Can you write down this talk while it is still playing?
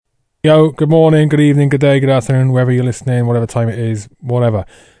Yo, good morning, good evening, good day, good afternoon, wherever you're listening, whatever time it is, whatever.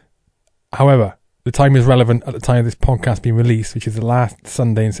 However, the time is relevant at the time of this podcast being released, which is the last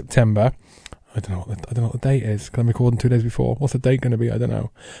Sunday in September. I don't know what the date is, because I'm recording 2 days before. What's the date going to be? I don't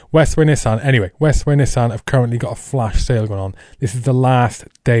know. Westway Nissan. Anyway, Westway Nissan have currently got a flash sale going on. This is the last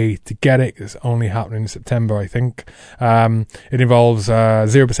day to get it. It's only happening in September, I think. It involves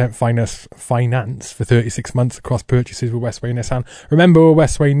 0% finance for 36 months across purchases with Westway Nissan. Remember,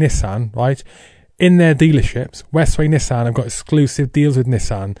 Westway Nissan, right? In their dealerships, Westway Nissan have got exclusive deals with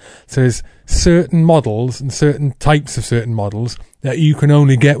Nissan. So there's certain models and certain types of certain models that you can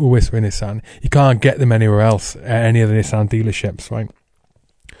only get with Westway Nissan. You can't get them anywhere else at any of the Nissan dealerships, right?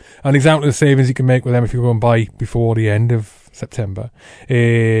 An example of the savings you can make with them if you go and buy before the end of September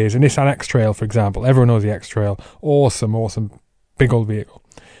is a Nissan X-Trail, for example. Everyone knows the X-Trail. Awesome, big old vehicle.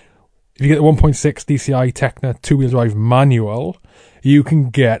 If you get the 1.6 DCI Tecna two-wheel drive manual, you can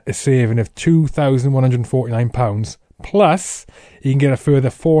get a saving of £2,149, plus you can get a further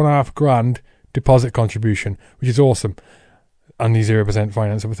 £4,500 deposit contribution, which is awesome. And the 0%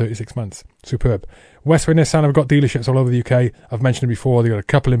 finance over 36 months. Superb. Westway Nissan have got dealerships all over the UK. I've mentioned it before. They've got a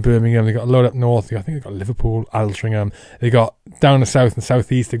couple in Birmingham. They've got a load up north. I think they've got Liverpool, Altrincham. They've got down the south and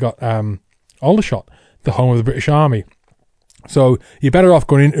southeast. They've got Aldershot, the home of the British Army. So you're better off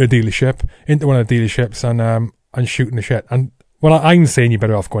going into a dealership, into one of the dealerships and shooting the shit. And well, I'm saying you're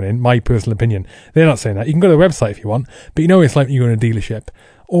better off going in, my personal opinion. They're not saying that. You can go to the website if you want, but you know it's like when you go to a dealership.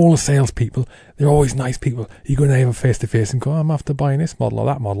 All the salespeople, they're always nice people. You go and have them face to face and go, I'm after buying this model or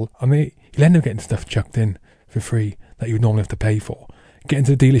that model. And you'll end up getting stuff chucked in for free that you would normally have to pay for. Get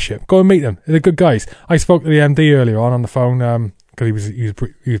into the dealership. Go and meet them. They're good guys. I spoke to the MD earlier on the phone, because he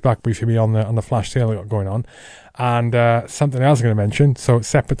was back briefing me on the flash sale that got going on. And something else I'm going to mention, so it's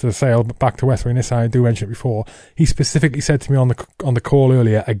separate to the sale, but back to Westway Nissan, I do mention it before. He specifically said to me on the call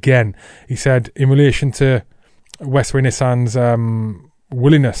earlier, again, he said in relation to Westway Nissan's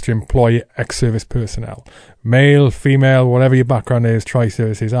willingness to employ ex-service personnel, male, female, whatever your background is,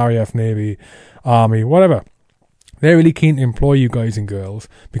 tri-services, RAF, Navy, Army, whatever. They're really keen to employ you guys and girls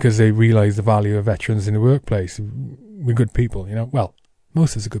because they realise the value of veterans in the workplace. We're good people, you know. Well,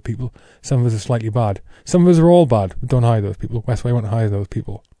 most of us are good people. Some of us are slightly bad. Some of us are all bad, but don't hire those people. Westway won't hire those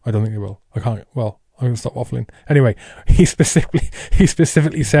people. I don't think they will. I can't. Well, I'm going to stop waffling. Anyway, he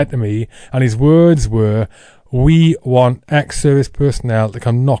specifically said to me, and his words were, we want ex-service personnel to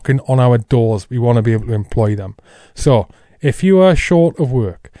come knocking on our doors. We want to be able to employ them. So, if you are short of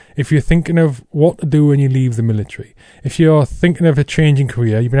work, if you're thinking of what to do when you leave the military, if you're thinking of a changing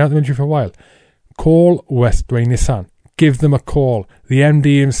career, you've been out of the military for a while, call Westway Nissan. Give them a call. The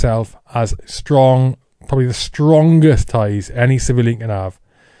MD himself has probably the strongest ties any civilian can have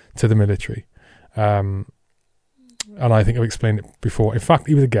to the military. And I think I've explained it before. In fact,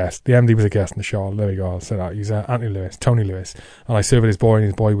 he was a guest. The MD was a guest in the show. There we go. I'll say that. He's Tony Lewis. And I served with his boy, and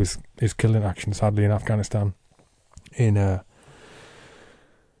his boy is killed in action, sadly, in Afghanistan in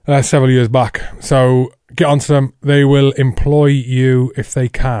several years back. So get onto them. They will employ you if they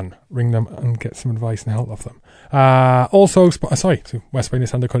can. Ring them and get some advice and help off them.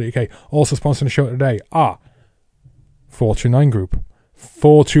 Westwaynissan.co.uk. Also sponsoring the show today are 429 Group.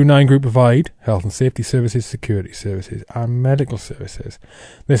 429 Group provide health and safety services, security services and medical services.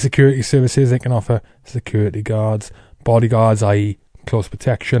 Their security services, they can offer security guards, bodyguards, i.e. close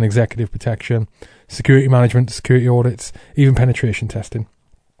protection, executive protection, security management, security audits, even penetration testing.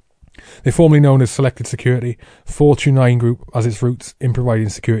 They're formerly known as Selected Security. 429 Group has its roots in providing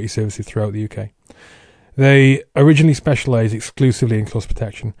security services throughout the UK. They originally specialised exclusively in close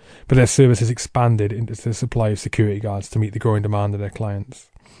protection, but their service has expanded into the supply of security guards to meet the growing demand of their clients.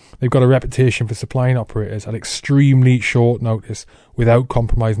 They've got a reputation for supplying operators at extremely short notice without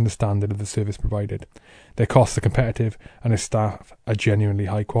compromising the standard of the service provided. Their costs are competitive and their staff are genuinely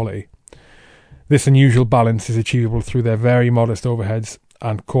high quality. This unusual balance is achievable through their very modest overheads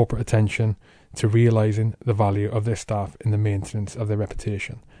and corporate attention to realising the value of their staff in the maintenance of their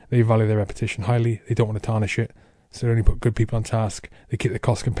reputation. They value their reputation highly. They don't want to tarnish it, so they only put good people on task. They keep the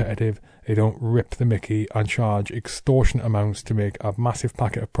cost competitive. They don't rip the mickey and charge extortionate amounts to make a massive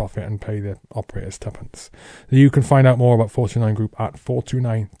packet of profit and pay their operators tuppence. You can find out more about 429 Group at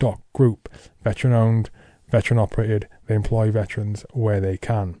 429.group. Veteran owned, veteran operated. They employ veterans where they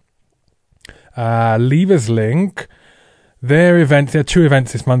can. Levers Link. There are two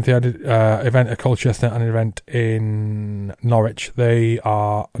events this month. They had an event at Colchester and an event in Norwich. They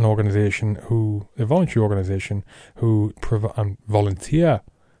are a voluntary organisation who volunteer,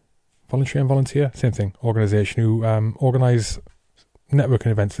 same thing, organisation who organise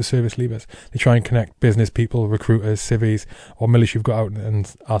networking events for service leavers. They try and connect business people, recruiters, civvies, or military who've got out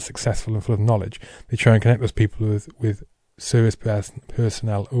and are successful and full of knowledge. They try and connect those people with service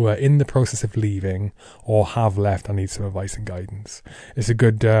personnel who are in the process of leaving or have left and need some advice and guidance. It's a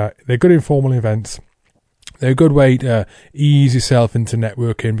good, they're good informal events. They're a good way to ease yourself into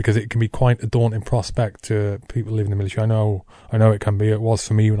networking because it can be quite a daunting prospect to people leaving the military. I know it can be. It was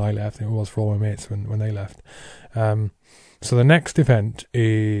for me when I left. It was for all my mates when they left. So the next event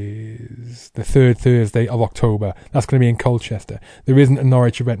is the third Thursday of October. That's going to be in Colchester. There isn't a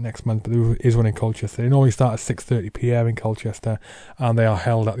Norwich event next month, but there is one in Colchester. They normally start at 6:30 p.m. in Colchester, and they are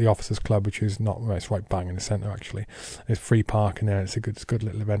held at the Officers Club, which is not it's right bang in the centre actually. There's free parking there. It's a good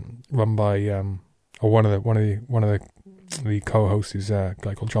little event run by one of the co-hosts is a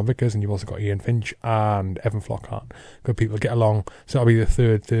guy called John Vickers, and you've also got Ian Finch and Evan Flockhart. Good people to get along. So that'll be the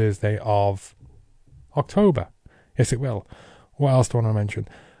third Thursday of October. Yes, it will. What else do I want to mention?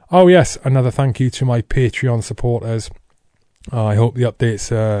 Oh, yes, another thank you to my Patreon supporters. I hope the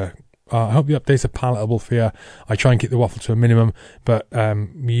updates are palatable for you. I try and keep the waffle to a minimum, but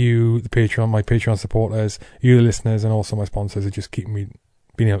you, my Patreon supporters, you, the listeners, and also my sponsors are just keeping me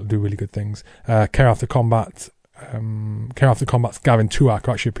being able to do really good things. Care After Combat's Gavin Tuak,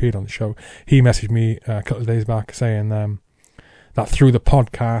 who actually appeared on the show, he messaged me a couple of days back saying that through the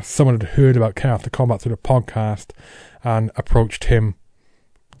podcast, someone had heard about Care After Combat through the podcast and approached him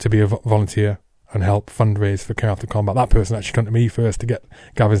to be a volunteer and help fundraise for Care After Combat. That person actually came to me first to get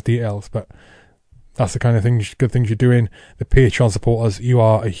Gavin's details, but that's the kind of good things you're doing. The Patreon supporters, you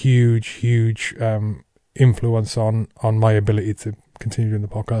are a huge influence on my ability to continue doing the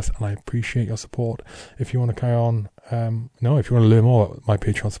podcast, and I appreciate your support. If you want to carry on, if you want to learn more about my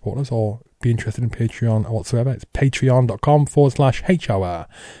Patreon supporters or be interested in Patreon or whatsoever, it's patreon.com/HOR,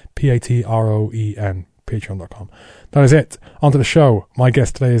 PATROEN, patreon.com. That is it. On to the show. My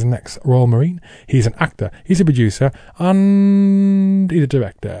guest today is an ex-Royal Marine. He's an actor, he's a producer, and he's a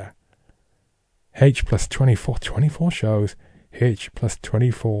director. H plus 24 shows, H plus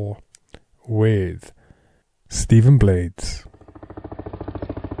 24 with Stephen Blades.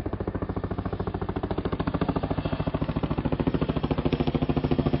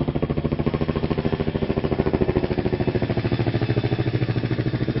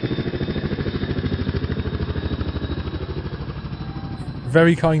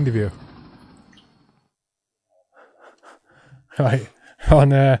 Very kind of you. Right,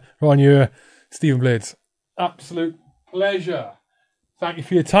 on your Stephen Blades. Absolute pleasure. Thank you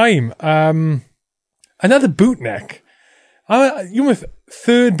for your time. Another bootneck. You're my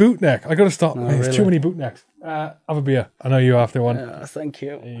third bootneck. I got to stop. There's really too many bootnecks. Have a beer. I know you're after one. Thank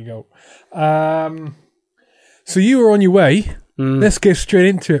you. There you go. So you were on your way. Let's get straight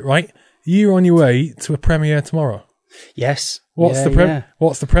into it, right? You're on your way to a premiere tomorrow. Yes. What's the premiere?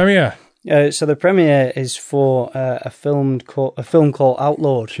 So the premiere is for a film called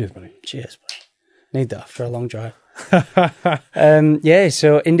Outlawed. Cheers, buddy. Cheers, buddy. Need that after a long drive.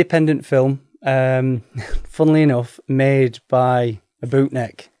 So independent film. Funnily enough, made by a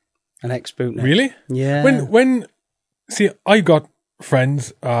bootneck, an ex-bootneck. Really? Yeah. See, I got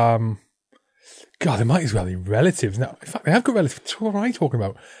friends. God, they might as well be relatives. Now, in fact, they have got relatives. What am I talking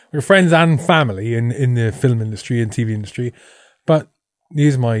about? We're friends and family in the film industry and TV industry. But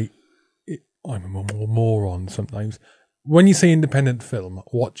I'm a moron sometimes. When you say independent film,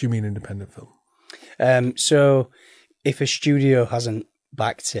 what do you mean independent film? So if a studio hasn't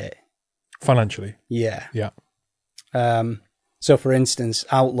backed it financially, yeah. So, for instance,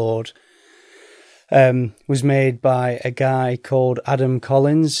 Outlawed was made by a guy called Adam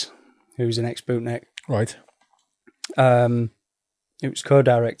Collins, who's an ex-bootneck. Right. It was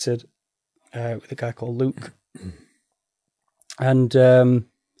co-directed with a guy called Luke. And,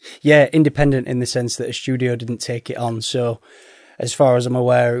 independent in the sense that a studio didn't take it on. So, as far as I'm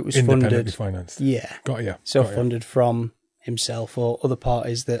aware, it was funded. Financed. Yeah. Got you. Funded from himself or other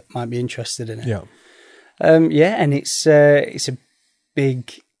parties that might be interested in it. Yeah. And it's a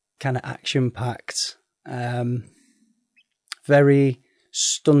big kind of action-packed, very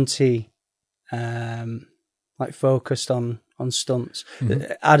stunty, focused on stunts.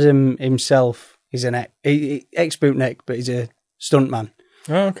 Mm-hmm. Adam himself is an ex-bootneck, but he's a stuntman.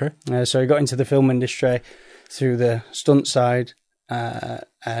 Oh, okay. So he got into the film industry through the stunt side,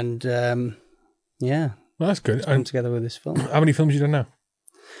 and well, that's good. Come together with this film. How many films have you done now?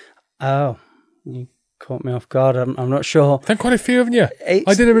 Oh, you caught me off guard. I'm not sure. Done quite a few, haven't you?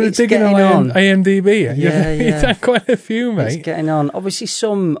 I did a bit of digging on IMDb. Yeah. You've done quite a few, mate. It's getting on. Obviously,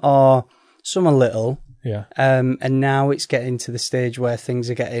 some are little. Yeah. And now it's getting to the stage where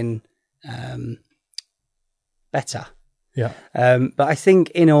things are getting better. Yeah. But I think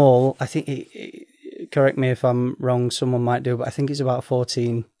in all, correct me if I'm wrong, someone might do, but I think it's about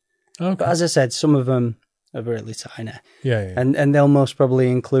 14. Okay. But as I said, some of them are really tiny. Yeah. And they'll most probably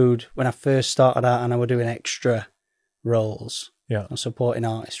include, when I first started out and I were doing extra roles, Yeah. or supporting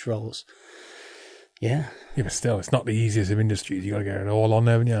artist roles. Yeah. Yeah, but still, it's not the easiest of industries. You got to get it all on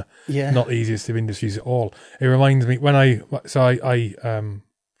there, haven't you? Yeah. Not the easiest of industries at all. It reminds me when I like I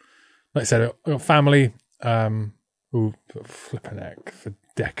said, I got family who flipping heck for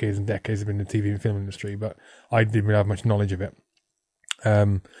decades and decades have been in the TV and film industry, but I didn't really have much knowledge of it.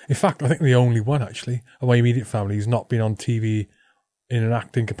 In fact, I think the only one actually of my immediate family who's not been on TV in an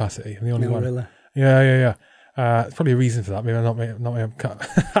acting capacity. I'm the only one. Really? Yeah. There's probably a reason for that. Maybe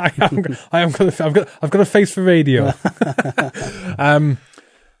I've got a face for radio.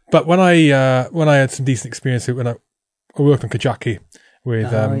 But when I had some decent experience when I worked on Kajaki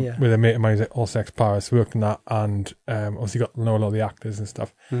with a mate of mine who's at All Sex Paris, worked on that, and obviously got to know a lot of the actors and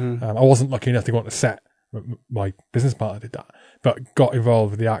stuff. Mm-hmm. I wasn't lucky enough to go on the set. My business partner did that, but got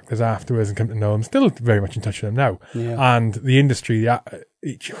involved with the actors afterwards and come to know them. Still very much in touch with them now. Yeah. And the industry, as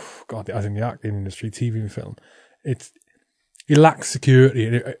in the acting industry, TV and film, it lacks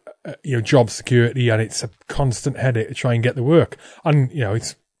security, job security, and it's a constant headache to try and get the work. And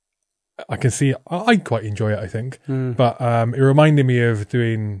I can see I quite enjoy it, I think, but it reminded me of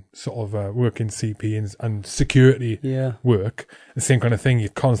doing sort of work in CP and security work, the same kind of thing.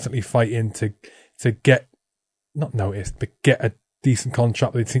 You're constantly fighting to get not noticed, but get a decent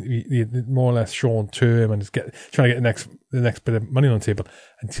contract that seem to be more or less short term, and just trying to get the next bit of money on the table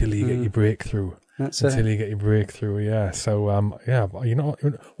until you get your breakthrough. Until you get your breakthrough, yeah. So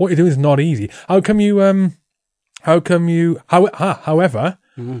what you do is not easy. However,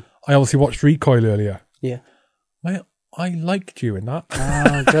 I obviously watched Recoil earlier. Yeah. I liked you in that.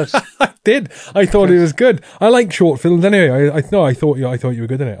 Oh, good. I did. I thought it was good. I like short films anyway. I thought you were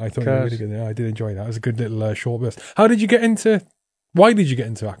good in it. I thought you were really good in it. I did enjoy that. It was a good little short burst. Why did you get into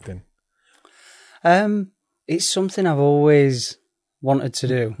acting? It's something I've always wanted to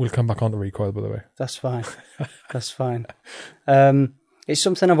do. We'll come back on to Recoil, by the way. That's fine. That's fine. It's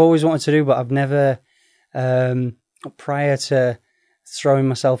something I've always wanted to do, but I've never, prior to throwing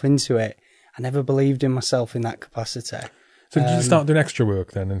myself into it, I never believed in myself in that capacity. So did you start doing extra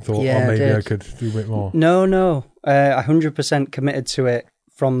work then and thought, maybe I could do a bit more? No. I 100% committed to it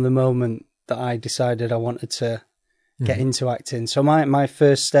from the moment that I decided I wanted to get into acting. So my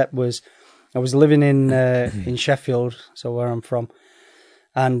first step was, I was living in Sheffield, so where I'm from,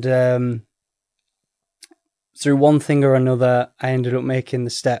 and through one thing or another, I ended up making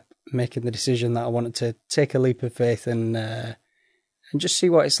the decision that I wanted to take a leap of faith and just see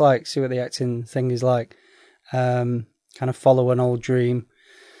what it's like, see what the acting thing is like, kind of follow an old dream.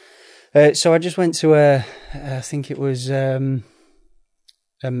 So I just went to I think it was a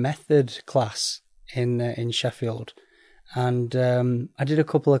method class in Sheffield, and I did a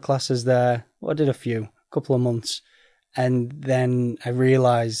couple of classes there. Well, I did a couple of months, and then I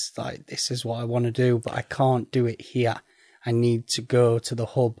realised like this is what I want to do, but I can't do it here. I need to go to the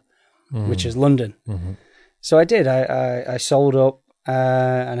hub, which is London. Mm-hmm. So I did. I sold up.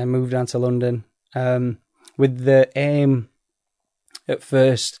 And I moved down to London with the aim at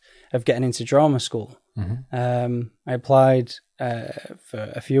first of getting into drama school. Mm-hmm. I applied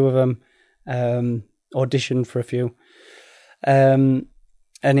for a few of them, auditioned for a few, and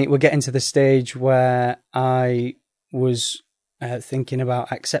it were getting to the stage where I was thinking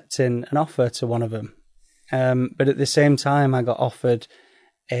about accepting an offer to one of them. But at the same time, I got offered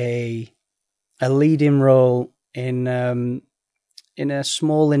a leading role in a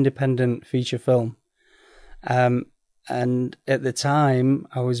small independent feature film. And at the time,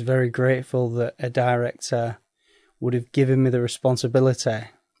 I was very grateful that a director would have given me the responsibility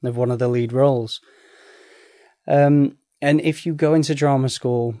of one of the lead roles. And if you go into drama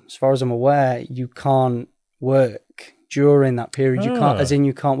school, as far as I'm aware, you can't work during that period. You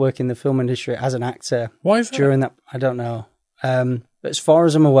can't work in the film industry as an actor. Why is that? During that, I don't know. But as far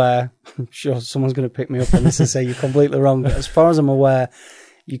as I'm aware, I'm sure someone's going to pick me up on this and say you're completely wrong. But as far as I'm aware,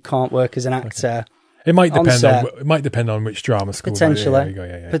 you can't work as an actor. It might depend on which drama school. Potentially,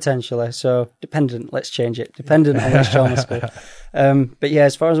 potentially. So dependent. Let's change it. Dependent on which drama school. But yeah,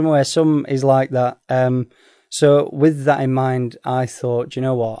 as far as I'm aware, some is like that. So with that in mind, I thought, do you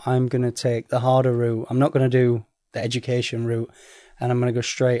know what? I'm going to take the harder route. I'm not going to do the education route, and I'm going to go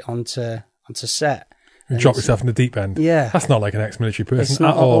straight onto set. And drop yourself in the deep end. Yeah. That's not like an ex-military person it's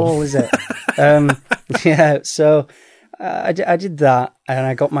not at all. Is it? Yeah, so I did that, and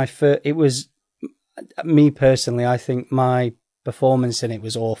I got my first... It was, me personally, I think my performance in it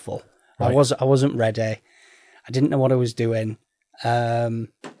was awful. Right. I wasn't ready. I I didn't know what I was doing. So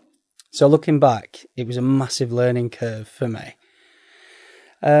looking back, it was a massive learning curve for me.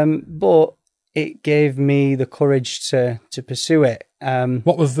 But it gave me the courage to pursue it.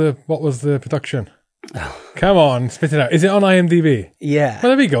 What was the production? Come on, spit it out. Is it on IMDb? Yeah.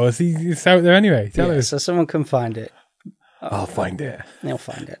 Well, there we go. It's out there anyway. Tell us. So someone can find it. I'll find it. They'll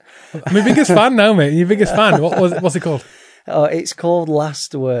find it. I'm your biggest fan now, mate. Your biggest fan. What's it called? Oh, it's called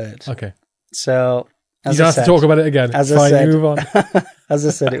Last Word. Okay. So, you don't have to talk about it again. As it's I fine, said, move on. As I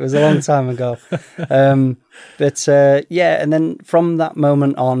said, it was a long time ago. Yeah, and then from that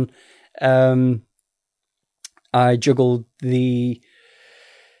moment on, I juggled the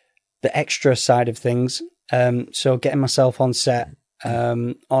extra side of things. So getting myself on set,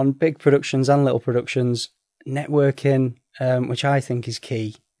 on big productions and little productions, networking, which I think is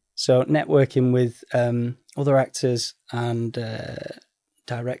key. So networking with other actors and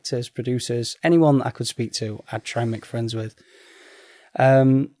directors, producers, anyone that I could speak to, I'd try and make friends with.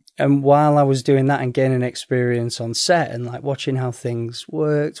 And while I was doing that and gaining experience on set and like watching how things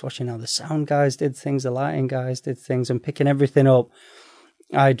worked, watching how the sound guys did things, the lighting guys did things, and picking everything up,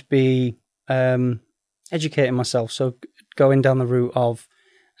 I'd be educating myself. So going down the route of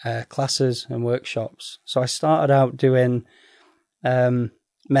classes and workshops. So I started out doing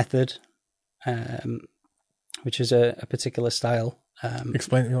method, which is a particular style.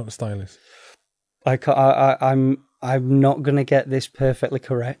 Explain to me what the style is. I'm not going to get this perfectly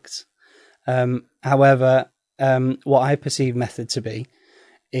correct. However, what I perceive method to be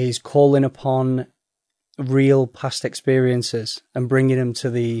is calling upon real past experiences and bringing them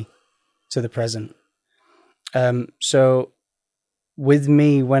to the present. So with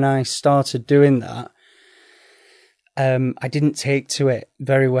me, when I started doing that, I didn't take to it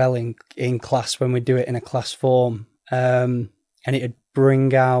very well in class when we do it in a class form. And it'd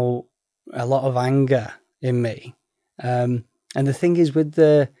bring out a lot of anger in me. And the thing is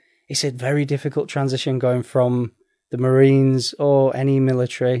it's a very difficult transition going from the Marines or any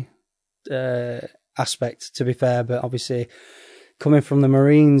military aspect, to be fair, but obviously coming from the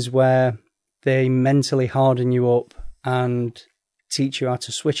Marines where they mentally harden you up and teach you how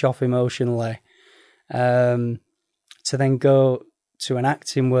to switch off emotionally, to then go to an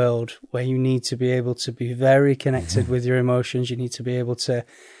acting world where you need to be able to be very connected with your emotions. You need to be able to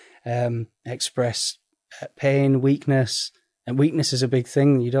express pain, weakness, and weakness is a big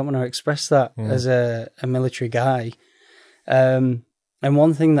thing. You don't want to express that as a military guy. And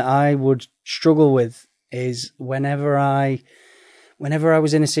one thing that I would struggle with is whenever I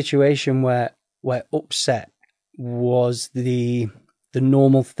was in a situation where upset was the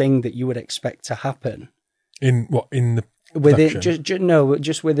normal thing that you would expect to happen. In the within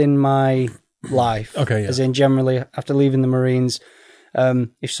just within my life. Okay, yeah. As in generally after leaving the Marines,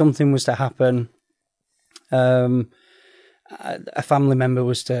 if something was to happen, a family member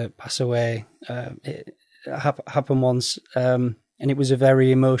was to pass away. It happened once, and it was a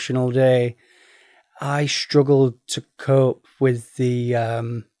very emotional day. I struggled to cope with the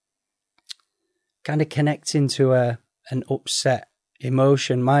kind of connecting to an upset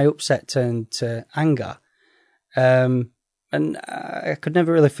emotion. My upset turned to anger, and I could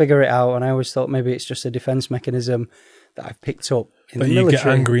never really figure it out. And I always thought maybe it's just a defense mechanism that I've picked up in the military. You get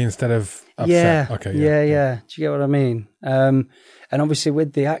angry instead of upset. Yeah, okay, yeah. Do you get what I mean? And obviously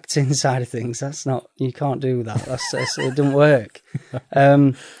with the acting side of things, you can't do that. It doesn't work.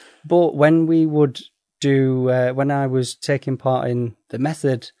 But when we would do, when I was taking part in the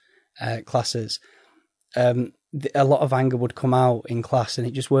method classes, a lot of anger would come out in class and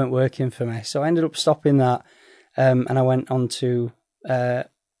it just weren't working for me. So I ended up stopping that, and I went on to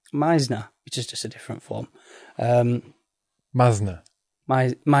Meisner, which is just a different form. Meisner.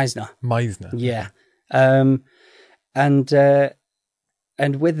 Yeah. And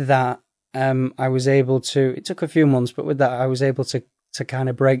with that, I was able to, it took a few months, but with that, I was able to kind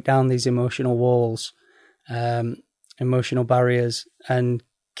of break down these emotional walls, emotional barriers, and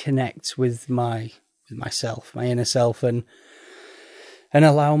connect with myself, my inner self, and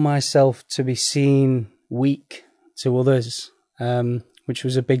allow myself to be seen weak to others, which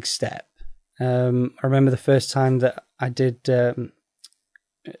was a big step. I remember the first time that I did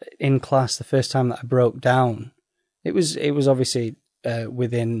in class, the first time that I broke down, it was obviously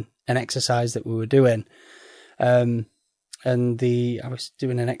within an exercise that we were doing, and I was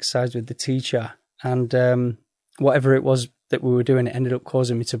doing an exercise with the teacher, and whatever it was that we were doing, it ended up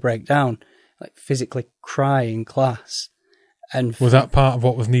causing me to break down, like physically cry in class. And was that part of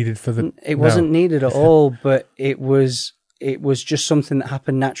what was needed for the? It wasn't needed at all, but it was just something that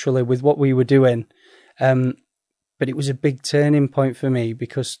happened naturally with what we were doing. But it was a big turning point for me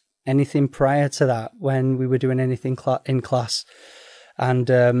because anything prior to that when we were doing anything in class. And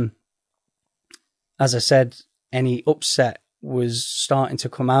as I said, any upset was starting to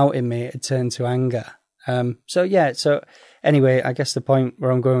come out in me. It turned to anger. So anyway, I guess the point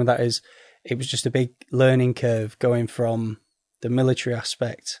where I'm going with that is it was just a big learning curve going from the military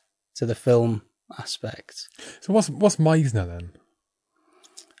aspect to the film aspect. So what's Meisner then?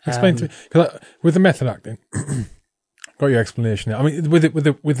 Explain to me, because with the method acting, got your explanation there. I mean,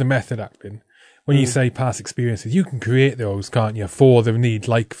 with the method acting, when you say past experiences, you can create those, can't you, for the need?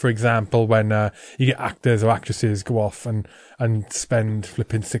 Like, for example, when you get actors or actresses go off and spend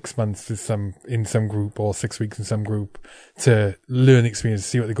flipping 6 months in some group or 6 weeks in some group to learn experience,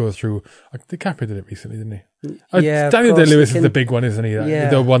 see what they go through. Like, DiCaprio did it recently, didn't he? Yeah, Daniel Day-Lewis is the big one, isn't he? Yeah.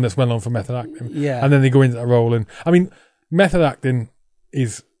 The one that's well known for method acting. Yeah. And then they go into that role, and I mean, method acting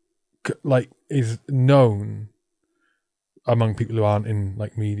is known among people who aren't in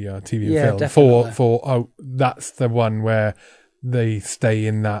like media, TV and film definitely. for that's the one where they stay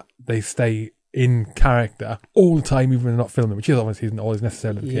in character all the time, even when they're not filming, which is obviously isn't always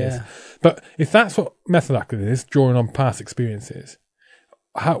necessarily the case. But if that's what method acting is, drawing on past experiences,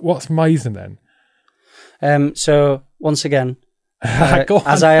 what's Meisner then? So once again,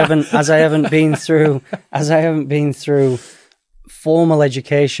 as I haven't been through formal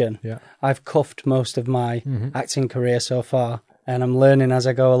education, I've cuffed most of my acting career so far, and I'm learning as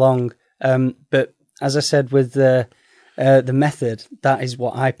I go along. But as I said, with the method, that is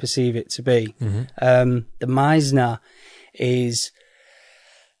what I perceive it to be. The Meisner is,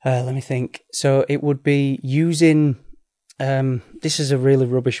 let me think. So it would be using. This is a really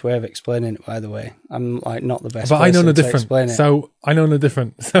rubbish way of explaining it, by the way. I'm like not the best. But I know no to different. explain it. So I know no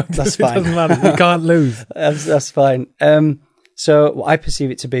different. So That's it fine. doesn't matter. You can't lose. That's fine. So what I perceive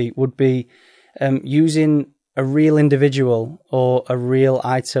it to be would be using a real individual or a real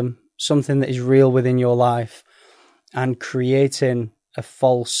item, something that is real within your life, and creating a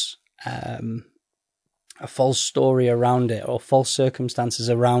false story around it or false circumstances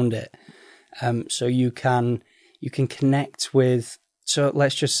around it. So you can connect with. So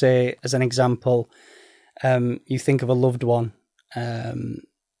let's just say, as an example, you think of a loved one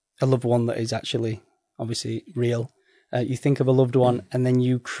that is actually obviously real. You think of a loved one, and then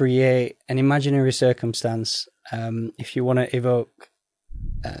you create an imaginary circumstance. If you want to evoke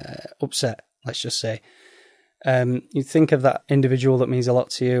upset, let's just say, you think of that individual that means a lot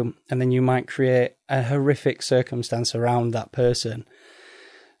to you, and then you might create a horrific circumstance around that person.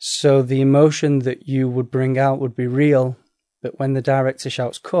 So the emotion that you would bring out would be real, but when the director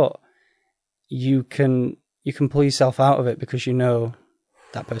shouts cut, you can pull yourself out of it because you know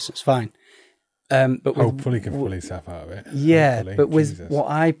that person's fine. But hopefully can pull yourself out of it. Yeah, hopefully. but with Jesus. what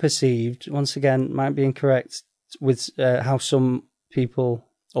I perceived, once again, might be incorrect with how some people,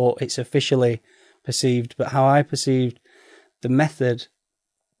 or it's officially perceived, but how I perceived the method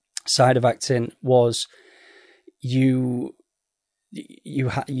side of acting was you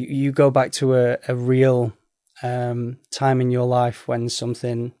go back to a real time in your life when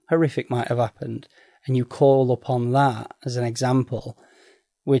something horrific might have happened, and you call upon that as an example,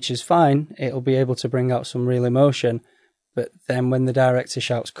 which is fine. It'll be able to bring out some real emotion. But then when the director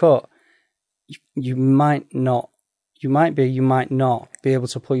shouts cut, you might not be able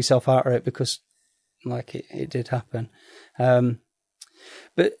to pull yourself out of it because like it did happen.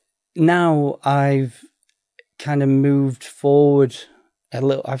 But now I've kind of moved forward a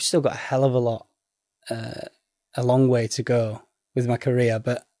little. I've still got a hell of a lot, a long way to go with my career,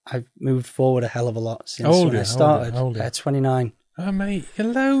 but I've moved forward a hell of a lot since when I started. 29. Oh, mate, you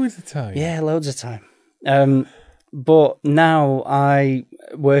got loads of time. Yeah, loads of time. But now I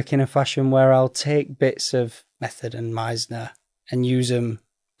work in a fashion where I'll take bits of method and Meisner and use them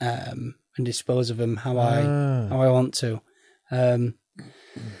and dispose of them how I want to.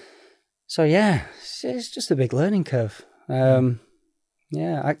 So yeah, it's just a big learning curve. Acting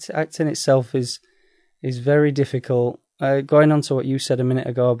itself is very difficult. Going on to what you said a minute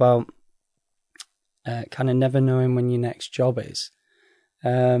ago about kind of never knowing when your next job is.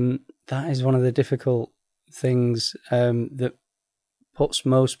 That is one of the difficult things that puts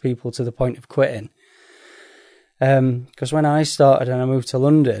most people to the point of quitting. Because when I started and I moved to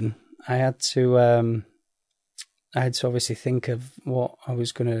London, I had to obviously think of what I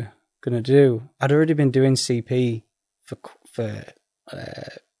was gonna do. I'd already been doing CP for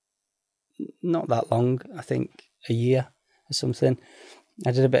not that long, I think a year or something.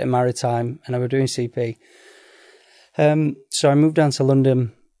 I did a bit of maritime and I was doing CP. So I moved down to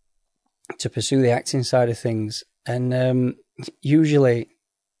London to pursue the acting side of things. And usually,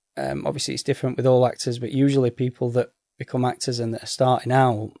 obviously it's different with all actors, but usually people that become actors and that are starting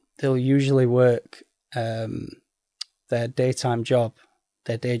out, they'll usually work their daytime job.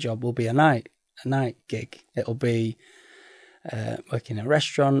 Their day job will be a night gig. It'll be working in a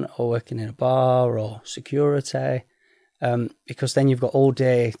restaurant or working in a bar or security, because then you've got all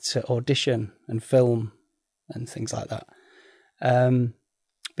day to audition and film and things like that.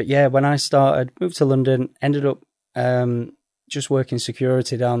 But yeah, when I started, moved to London, ended up just working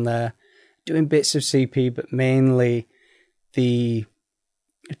security down there, doing bits of CP, but mainly the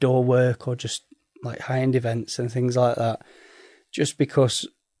door work or just like high-end events and things like that. Just because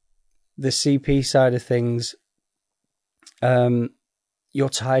the CP side of things, you're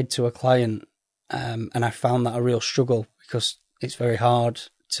tied to a client, and I found that a real struggle because it's very hard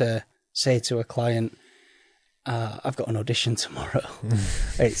to say to a client, I've got an audition tomorrow.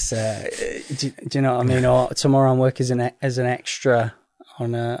 It's do you know what I mean? Or tomorrow I'm working as an extra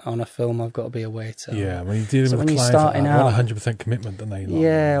on a film. I've got to be a waiter. Yeah, when you're dealing with clients, starting out, out, 100% commitment, don't they?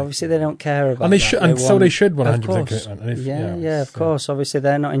 Yeah, obviously they don't care about and they that. should, and so they should 100% commitment. And if, of course. Obviously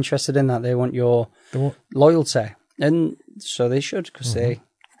they're not interested in that. They want your loyalty, and so they should because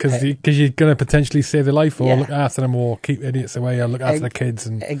because you're going to potentially save their life or look after them or keep idiots away or look after the kids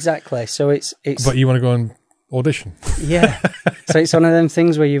and exactly. So it's but you want to go and audition. Yeah. So it's one of them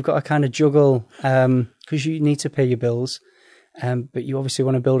things where you've got to kind of juggle because you need to pay your bills, but you obviously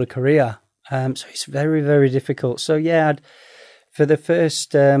want to build a career. So it's very, very difficult. So yeah, for the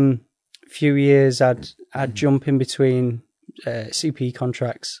first few years, I'd jump in between CP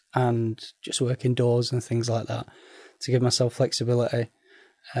contracts and just work indoors and things like that to give myself flexibility.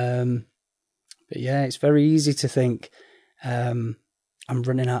 But yeah, it's very easy to think I'm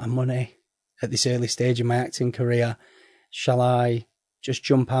running out of money at this early stage in my acting career. Shall I just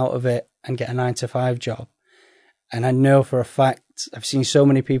jump out of it and get a 9-to-5 job? And I know for a fact, I've seen so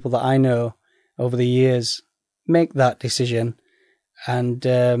many people that I know over the years make that decision, and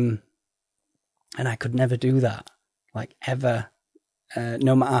I could never do that, like ever,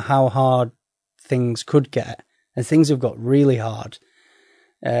 no matter how hard things could get, and things have got really hard.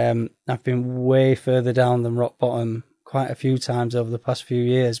 I've been way further down than rock bottom quite a few times over the past few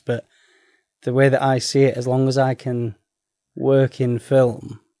years, but the way that I see it, as long as I can work in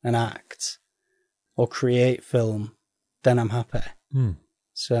film and act or create film, then I'm happy.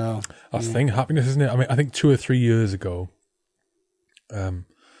 So that's the thing, happiness, isn't it? I mean, I think 2 or 3 years ago,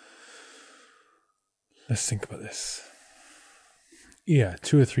 let's think about this. Yeah,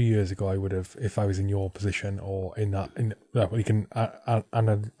 2 or 3 years ago, I would have, if I was in your position or in that, you can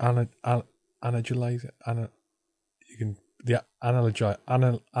analogize it. You can analogize it.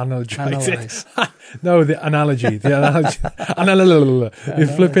 No, the analogy. The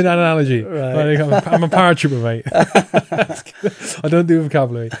flipping analogy. Right. I'm a paratrooper, mate. I don't do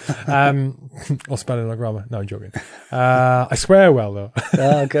vocabulary. Or spelling or grammar. No, I'm joking. I swear well, though.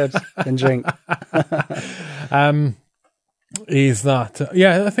 Oh, good. And drink. Is that,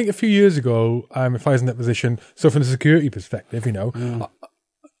 I think a few years ago, if I was in that position, so from the security perspective,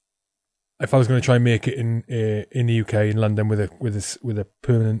 if I was going to try and make it in the UK, in London, with a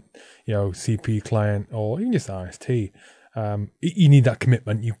permanent, CP client or even just RST, you need that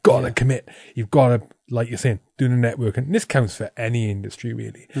commitment. You've got to commit. You've got to, like you're saying, doing the networking. And this counts for any industry,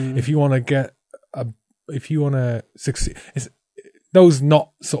 really. If you want to succeed, it's those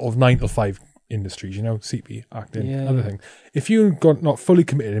not sort of 9-to-5 industries, CP, acting, other things. If you're not fully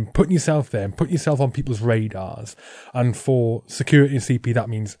committed and putting yourself there and putting yourself on people's radars, and for security and CP, that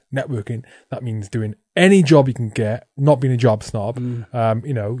means networking, that means doing any job you can get, not being a job snob,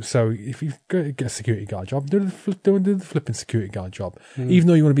 so if you've got to get a security guard job, do the flipping security guard job. Even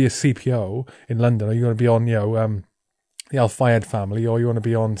though you want to be a CPO in London, or you want to be on, the Al Fayed family, or you want to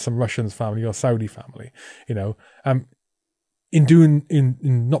be on some Russians family or Saudi family, in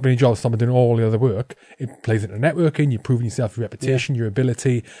not being a job snob and doing all the other work, it plays into networking, you're proving yourself, your reputation, your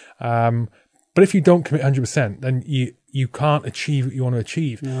ability. But if you don't commit 100%, then you can't achieve what you want to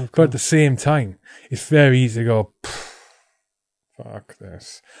achieve. No, but at the same time, it's very easy to go, fuck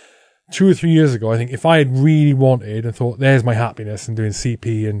this. 2 or 3 years ago, I think if I had really wanted and thought, there's my happiness in doing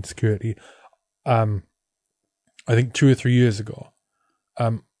CP and security, I think 2 or 3 years ago,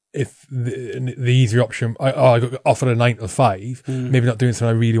 if the easier option, I got offered a 9-to-5, maybe not doing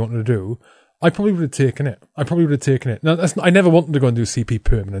something I really wanted to do, I probably would have taken it. Now, I never wanted to go and do CP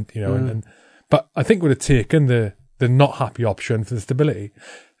permanent, but I think would have taken the not happy option for the stability.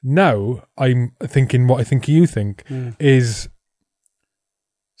 Now I'm thinking what I think you think is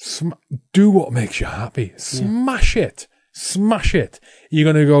do what makes you happy. Smash it.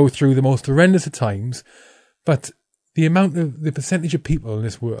 You're going to go through the most horrendous of times, but the percentage of people in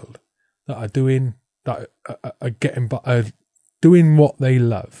this world that are doing, that are getting, doing what they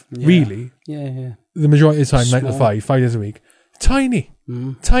love. Yeah. Really, Yeah. the majority of the time, Small. 9 to 5 days a week, tiny.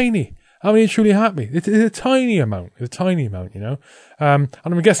 How many are truly happy? It's a tiny amount. It's a tiny amount, you know. And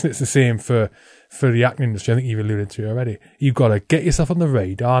I'm guessing it's the same for the acting industry. I think you've alluded to it already. You've got to get yourself on the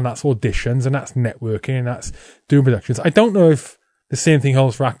radar, and that's auditions, and that's networking, and that's doing productions. I don't know if the same thing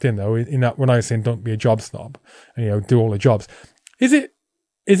holds for acting, though. In that, when I was saying don't be a job snob, and, you know, do all the jobs. Is it?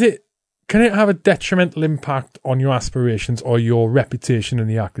 Can it have a detrimental impact on your aspirations or your reputation in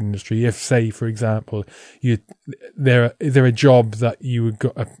the acting industry? If, say, for example, is there a job that you would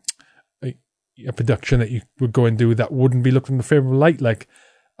go a production that you would go and do that wouldn't be looked in a favourable light, like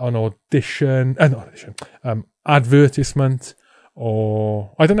an advertisement,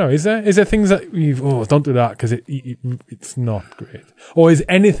 or I don't know. Is there things that don't do that because it's not great, or is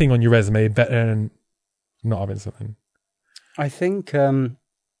anything on your resume better than not having something? I think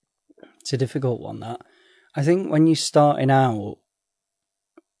it's a difficult one. That I think when you're starting out,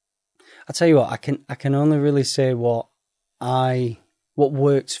 I'll tell you what, I can only really say what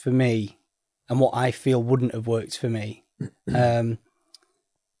works for me. And what I feel wouldn't have worked for me,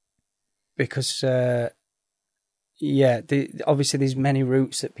 because obviously there's many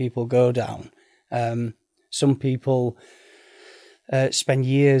routes that people go down. Some people spend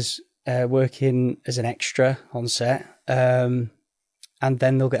years working as an extra on set, and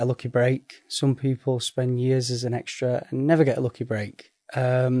then they'll get a lucky break. Some people spend years as an extra and never get a lucky break,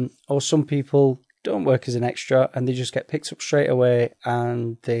 or some people don't work as an extra and they just get picked up straight away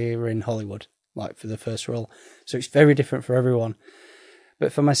and they're in Hollywood, like for the first role. So it's very different for everyone.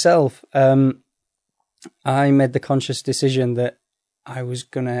 But for myself, I made the conscious decision that I was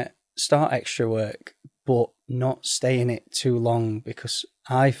going to start extra work, but not stay in it too long, because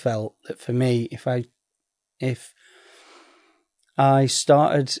I felt that for me, if I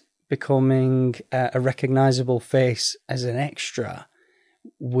started becoming a recognizable face as an extra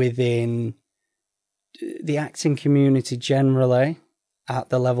within the acting community generally, at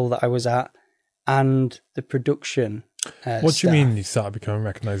the level that I was at, and the production what do you mean you started becoming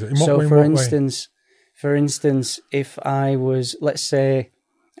recognisable? For instance, if I was, let's say,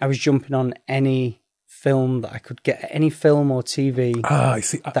 I was jumping on any film that I could get, any film or TV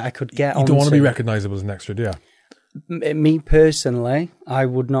that I could get on. You don't want to be recognisable as an extra, do you? Me personally, I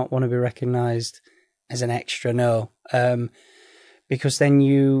would not want to be recognised as an extra, no. Because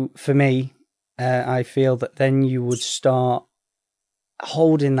then for me, I feel that then you would start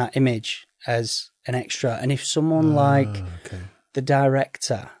holding that image as an extra. And if someone the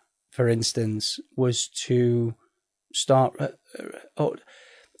director, for instance, was to start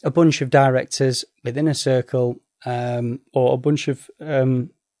a bunch of directors within a circle, or a bunch of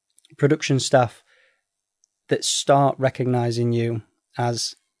production staff that start recognizing you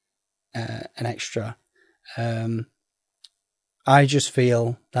as an extra, I just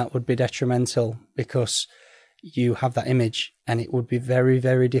feel that would be detrimental, because you have that image and it would be very,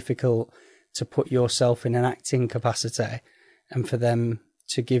 very difficult to put yourself in an acting capacity and for them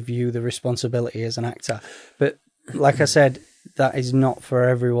to give you the responsibility as an actor. But like I said, that is not for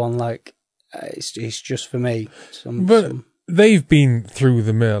everyone. Like, it's just for me. They've been through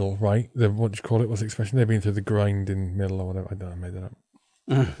the mill, right? What do you call it? What's the expression? They've been through the grinding mill or whatever. I don't know, I made that up.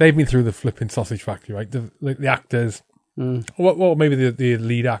 They've been through the flipping sausage factory, right? The actors, well, maybe the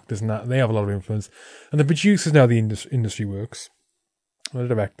lead actors and that, they have a lot of influence. And the producers, now the industry works. The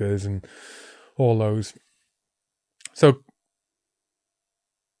directors and all those. So,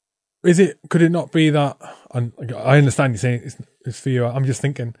 could it not be that, and I understand you saying it's for you, I'm just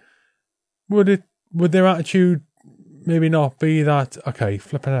thinking, would their attitude maybe not be that, okay,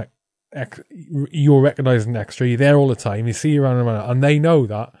 flipping you're recognising extra, you're there all the time, you see you around and they know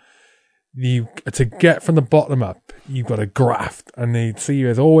that to get from the bottom up, you've got to graft, and they see you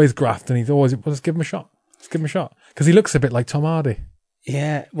as always graft, and let's give him a shot. Because he looks a bit like Tom Hardy.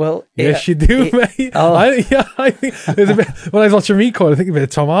 Yeah, well... Yes, you do, mate. Oh. I think there's a bit... When I was watching Recall, I think a bit of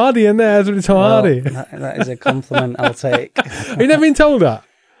Tom Hardy in there. There's a bit of Tom Hardy. That is a compliment I'll take. Have you never been told that?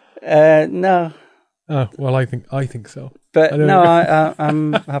 No. Oh, well, I think so. But no,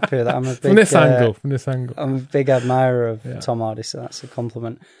 I'm happy with that. I'm a big... From this angle. I'm a big admirer of Tom Hardy, so that's a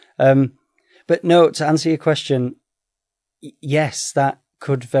compliment. But no, to answer your question, yes, that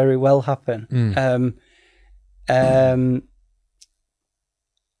could very well happen.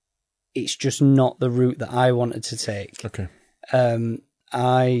 It's just not the route that I wanted to take. Okay.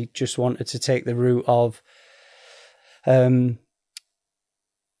 I just wanted to take the route of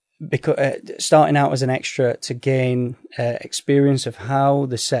because starting out as an extra to gain experience of how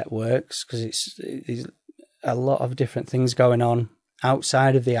the set works, because there's a lot of different things going on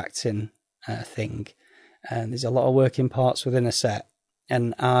outside of the acting thing, and there's a lot of working parts within a set,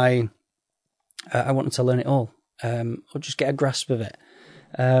 and I wanted to learn it all, or just get a grasp of it.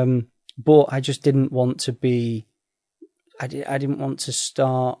 But I just didn't want to be. I didn't want to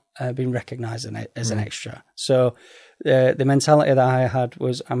start being recognised as an extra. So the mentality that I had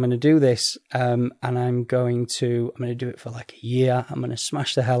was, I'm going to do this, and I'm going to do it for like a year. I'm going to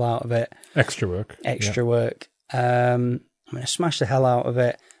smash the hell out of it. Extra work. I'm going to smash the hell out of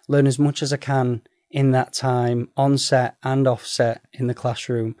it. Learn as much as I can in that time, on set and off set in the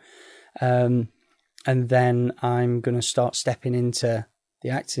classroom, and then I'm going to start stepping into the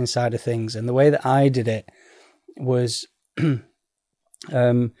acting side of things. And the way that I did it was.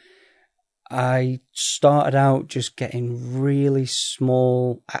 I started out just getting really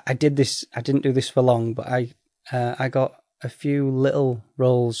small. I didn't do this for long, but I got a few little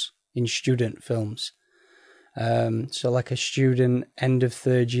roles in student films. So like a student end of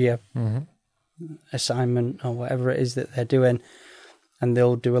third year assignment or whatever it is that they're doing, and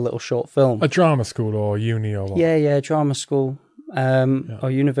they'll do a little short film. A drama school or uni or what? Yeah, drama school,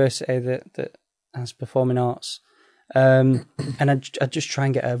 or university that has performing arts. And I'd just try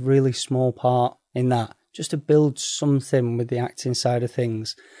and get a really small part in that, just to build something with the acting side of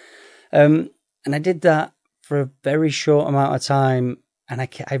things. And I did that for a very short amount of time, and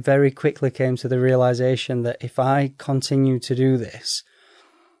I very quickly came to the realization that if I continue to do this,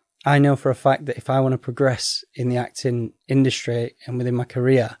 I know for a fact that if I want to progress in the acting industry and within my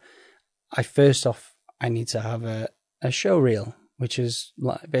career, I need to have a show reel, which is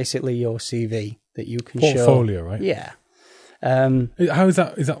like basically your CV that you can show. Portfolio, right? Yeah. How is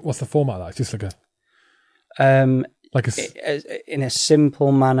that? What's the format of that? It's just like in a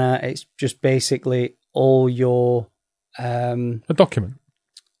simple manner, it's just basically all your a document.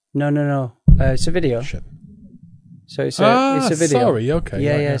 No. It's a video. Shit. So it's a video. Sorry. Okay.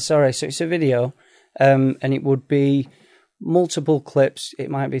 Yeah. Sorry. So it's a video, and it would be multiple clips. It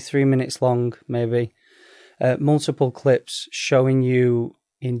might be 3 minutes long, maybe. Multiple clips showing you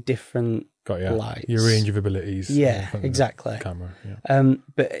in different lights. Your range of abilities. Yeah, exactly. Camera. Yeah.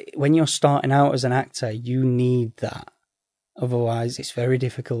 But when you're starting out as an actor, you need that. Otherwise, it's very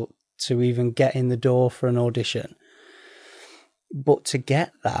difficult to even get in the door for an audition. But to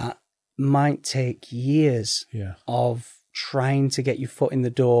get that might take years of trying to get your foot in the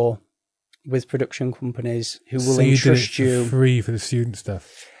door with production companies who will entrust you. Free for the student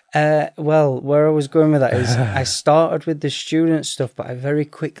stuff. Well, where I was going with that is I started with the student stuff, but I very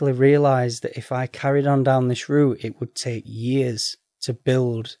quickly realised that if I carried on down this route, it would take years to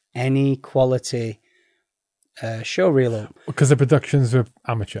build any quality show reel up. Because the productions were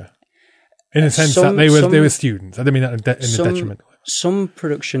amateur. In the sense that they were students. I don't mean that in a detriment. Some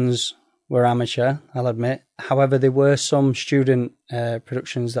productions were amateur, I'll admit. However, there were some student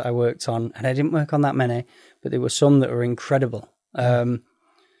productions that I worked on, and I didn't work on that many, but there were some that were incredible.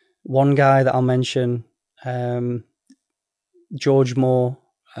 One guy that I'll mention, George Moore,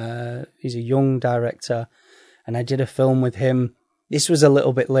 he's a young director, and I did a film with him. This was a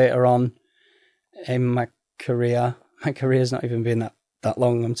little bit later on in my career. My career's not even been that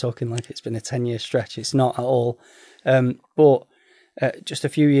long. I'm talking like it's been a 10-year stretch. It's not at all. But just a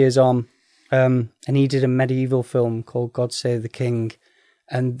few years on, and he did a medieval film called God Save the King,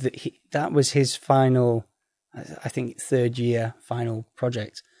 and that was his final, I think, third year final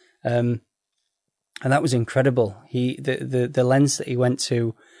project. And that was incredible. The lengths that he went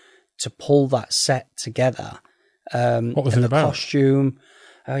to pull that set together. What was it about? Costume.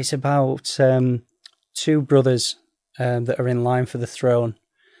 It's about two brothers that are in line for the throne,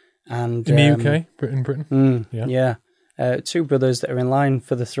 and in the UK, Britain. Yeah. Two brothers that are in line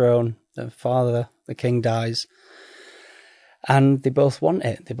for the throne. The father, the king, dies, and they both want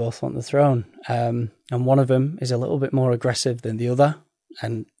it. They both want the throne. And one of them is a little bit more aggressive than the other.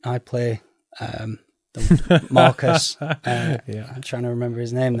 And I play Marcus. I'm trying to remember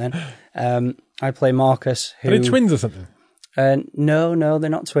his name then. I play Marcus. Who, are they twins or something? No, they're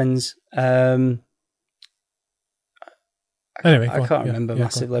not twins. Anyway, I can't remember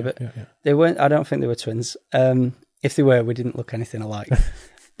massively, but they weren't. I don't think they were twins. If they were, we didn't look anything alike.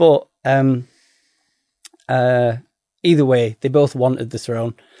 But either way, they both wanted the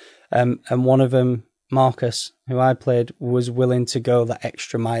throne, and one of them, Marcus, who I played, was willing to go that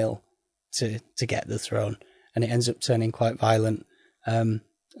extra mile to get the throne, and it ends up turning quite violent. I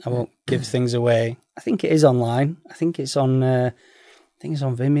won't give things away. I think it is online. I think it's on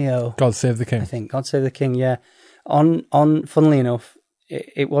Vimeo. God Save the King. I think God Save the King. Yeah. On. Funnily enough,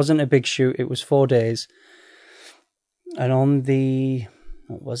 it wasn't a big shoot. It was 4 days, and on the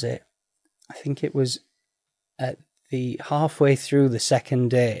what was it? I think it was at the halfway through the second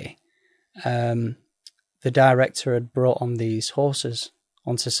day. the director had brought on these horses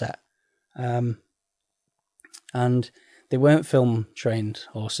onto set. And they weren't film trained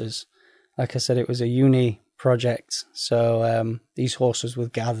horses. Like I said, it was a uni project. So these horses were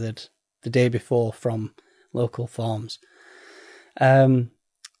gathered the day before from local farms.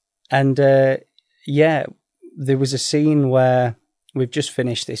 Yeah, there was a scene where we've just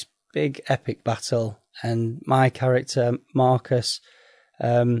finished this big epic battle, and my character, Marcus,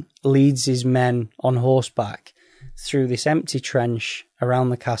 leads his men on horseback through this empty trench around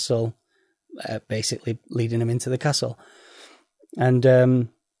the castle, basically leading them into the castle. And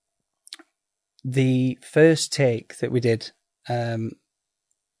the first take that we did, they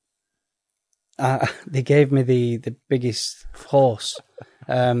gave me the biggest horse,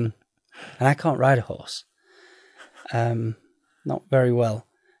 and I can't ride a horse, not very well.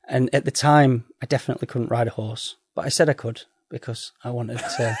 And at the time, I definitely couldn't ride a horse, but I said I could because I wanted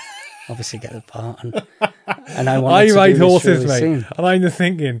to obviously get the part, and I wanted to ride do horses, this really mate, and I'm just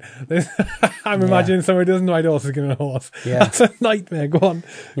thinking, I'm imagining somebody who doesn't ride horses getting a horse. Yeah. That's a nightmare. Go on.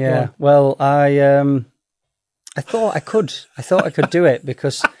 Yeah. Go on. Well, I thought I could do it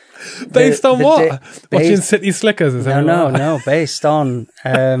because based on what? Watching based, City Slickers or something? No. Based on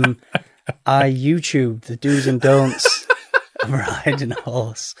I YouTubed the do's and don'ts of riding a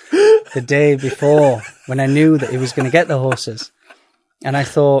horse the day before when I knew that he was going to get the horses. And I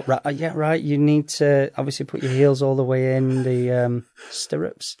thought, right, you need to obviously put your heels all the way in the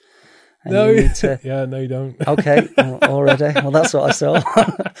stirrups. And No, you need to, no, you don't. okay, already. Well, that's what I saw.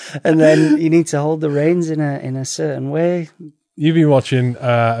 And then you need to hold the reins in a certain way. You've been watching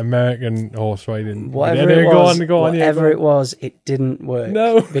American horse riding. Whatever it was, it didn't work.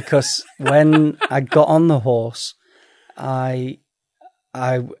 No. Because when I got on the horse, I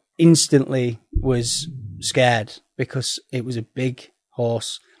instantly was scared because it was a big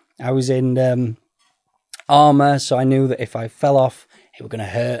horse. I was in armour, so I knew that if I fell off, it was going to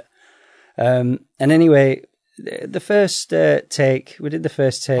hurt. And anyway, the first take, we did the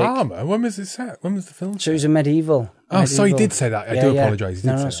first take. Armour? When was it set? When was the film? So it was a medieval. Oh, so you did say that. I do apologise.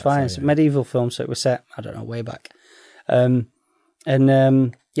 No, it's fine. It's a medieval film, so it was set, I don't know, way back.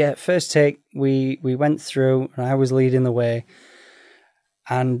 First take, we went through, and I was leading the way,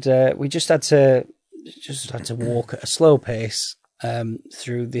 and we just had to walk at a slow pace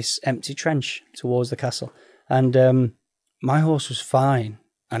through this empty trench towards the castle. And my horse was fine,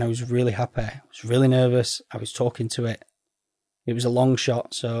 and I was really happy. I was really nervous. I was talking to it. It was a long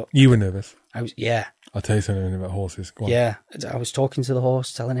shot, so... You were nervous? I was, yeah. I'll tell you something about horses. Go on. Yeah, I was talking to the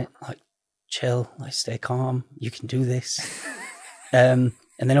horse, telling it, like, chill, like, stay calm, you can do this. And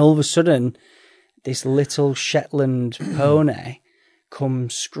then all of a sudden, this little Shetland pony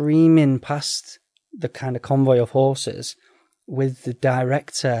comes screaming past the kind of convoy of horses with the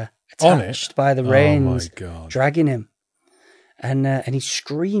director attached by the reins, dragging him. And he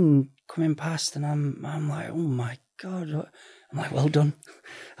screamed coming past, and I'm like, oh my God. I'm like, well done.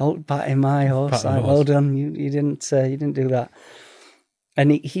 I'll patting my horse. Like, well done. You didn't do that.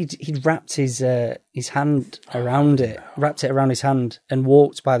 And he'd wrapped his hand around it, wrapped it around his hand, and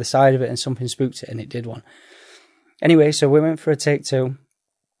walked by the side of it, and something spooked it, and it did one. Anyway, so we went for a take two.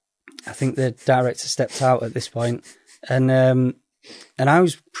 I think the director stepped out at this point, and I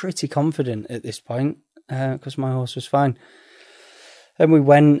was pretty confident at this point because my horse was fine. And we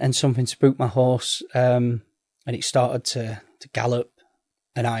went, and something spooked my horse, and it started to gallop,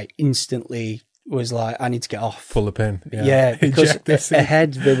 and I instantly was like, I need to get off. Pull the pin. Yeah, because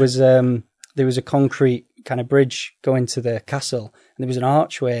ahead there was a concrete kind of bridge going to the castle, and there was an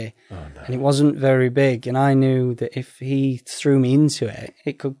archway, and it wasn't very big, and I knew that if he threw me into it,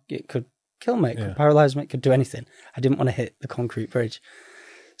 it could kill me, it could paralyze me, it could do anything. I didn't want to hit the concrete bridge.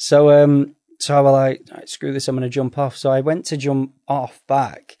 So I was like, right, screw this, I'm going to jump off. So I went to jump off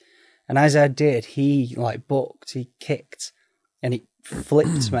back, and as I did, he like bucked, he kicked, and it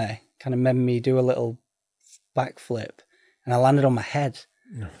flipped me, kind of made me do a little backflip, and I landed on my head,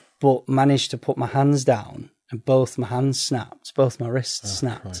 but managed to put my hands down, and both my hands snapped, both my wrists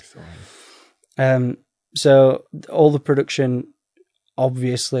snapped. So all the production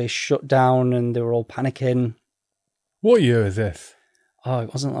obviously shut down, and they were all panicking. What year is this? Oh,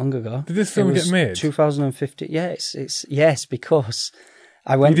 it wasn't long ago. Did this film get made? 2015. Yeah, it's because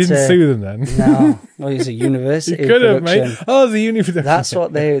I went. You didn't sue them then? No, well, it was a university. You could have, production. mate. Oh, the uni production. That's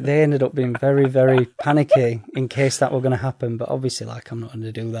what they ended up being very, very panicky in case that were going to happen. But obviously, like, I'm not going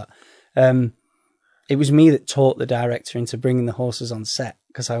to do that. It was me that taught the director into bringing the horses on set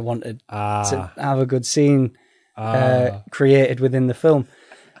because I wanted to have a good scene created within the film.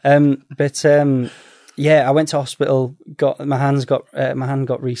 Yeah, I went to hospital. My hand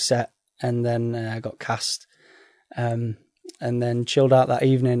got reset, and then I got cast, and then chilled out that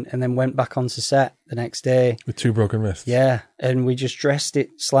evening, and then went back onto set the next day. With 2 broken wrists. Yeah, and we just dressed it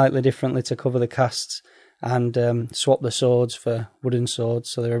slightly differently to cover the casts, and swapped the swords for wooden swords,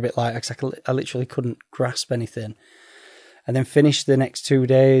 so they were a bit light. I literally couldn't grasp anything. And then finished the next 2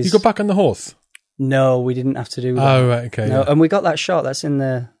 days. You got back on the horse? No, we didn't have to do that. Oh, right, okay. No, and we got that shot. That's in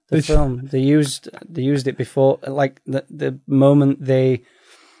the film. They used it before, like the moment they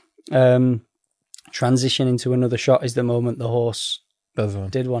transition into another shot is the moment the horse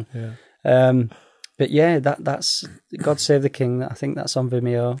did one. Yeah. But yeah, that's God Save the King. I think that's on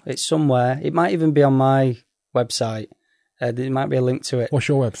Vimeo. It's somewhere. It might even be on my website. There might be a link to it. What's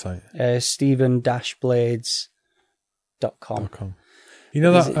your website? Stephen-blades.com. You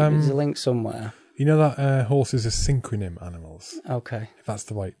know that there's a link somewhere. You know that horses are synchronym animals. Okay. If that's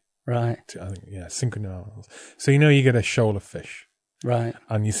the right. Right. I think, yeah, synchronym animals. So you know you get a shoal of fish. Right.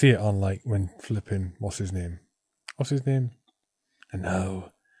 And you see it on, like, when flipping, what's his name? And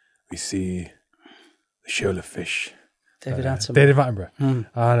now we see the shoal of fish. David Attenborough. David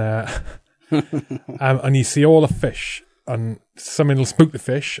Attenborough. And you see all the fish, and something will spook the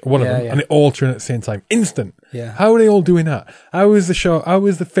fish, or one of them, and they all turn at the same time. Instant. Yeah. How are they all doing that? How is the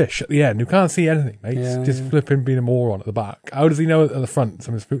fish at the end, who can't see anything, mate? Yeah, just flipping being a moron at the back. How does he know at the front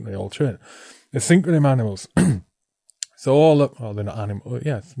something's spooking, they all turn? They're synchronym animals. So they're not animals.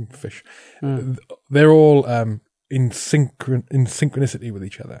 Yeah, some fish. They're all in synchronicity with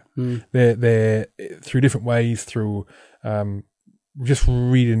each other. They're through different ways, through just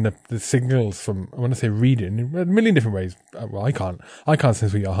reading the signals from. When I say reading, in a million different ways. Well, I can't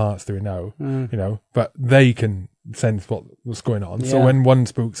sense what your heart's doing now, you know, but they can sense what's going on. Yeah. So when one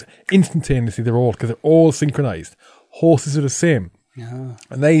spooks, instantaneously because they're all synchronized. Horses are the same. Yeah.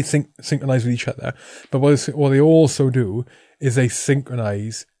 And they synchronize with each other. But what they also do is they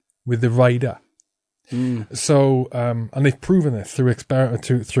synchronize with the rider. So, and they've proven this through experiment.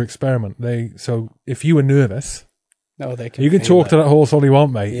 So if you were nervous, you can talk to that horse all you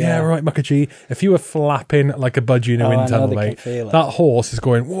want, mate. Yeah, right, Muckagee. If you were flapping like a budgie in a wind tunnel, mate, that horse is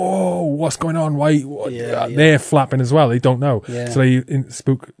going, whoa, what's going on? Why? They're flapping as well. They don't know. Yeah. So they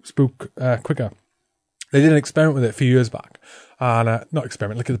spook quicker. They did an experiment with it a few years back. And not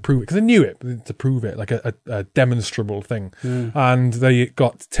experiment, like to prove it, because they knew it, to prove it, like a demonstrable thing. And they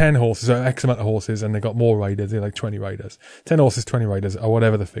got 10 horses, or X amount of horses, and they got more riders. They had like 20 riders. 10 horses, 20 riders, or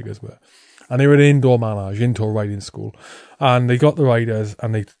whatever the figures were. And they were an indoor manage, indoor riding school. And they got the riders,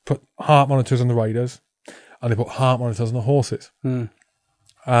 and they put heart monitors on the riders, and they put heart monitors on the horses.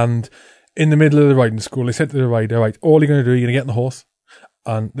 And in the middle of the riding school, they said to the rider, right, all you're going to do, you're going to get on the horse.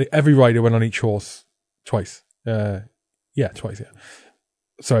 And every rider went on each horse twice. Twice, yeah.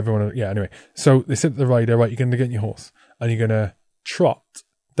 So anyway. So they said to the rider, right, you're going to get on your horse and you're going to trot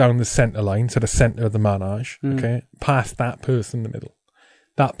down the centre line, so the centre of the manage, okay, past that person in the middle.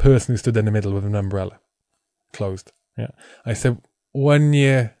 That person who stood in the middle with an umbrella. Closed, yeah. I said, when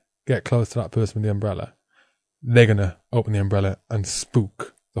you get close to that person with the umbrella, they're going to open the umbrella and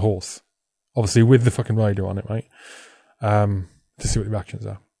spook the horse. Obviously with the fucking rider on it, right? To see what the reactions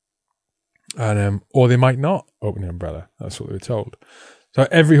are. And or they might not open the umbrella. That's what they were told. So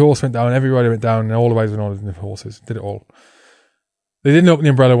every horse went down, every rider went down, and all the riders went on the horses. Did it all. They didn't open the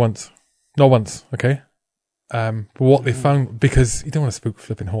umbrella once. Not once, okay? But what they found, because you don't want to spook a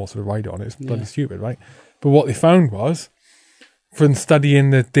flipping horse with a rider on it, it's bloody stupid, right? But what they found was, from studying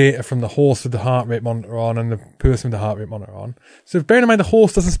the data from the horse with the heart rate monitor on and the person with the heart rate monitor on. So bearing in mind the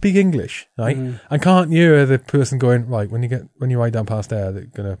horse doesn't speak English, right? I can't hear the person going, right, when you ride down past there, they're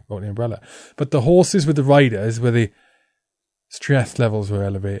going to open the umbrella. But the horses with the riders, where the stress levels were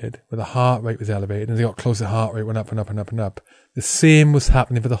elevated, where the heart rate was elevated, and they got close, the heart rate went up and up and up and up. The same was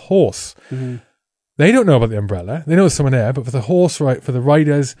happening for the horse. They don't know about the umbrella. They know there's someone there, but for the horse, right, for the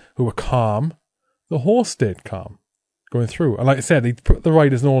riders who were calm, the horse stayed calm. Going through, and like I said, they put the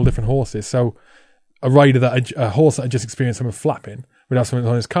riders on all different horses. So a horse that had just experienced someone flapping would have someone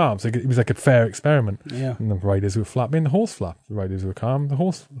on his calm. So it was like a fair experiment. Yeah. And the riders who were flapping, the horse flapped. The riders who were calm, the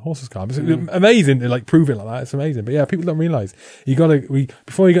horse was calm. It's amazing to like prove it like that. It's amazing. But yeah, people don't realise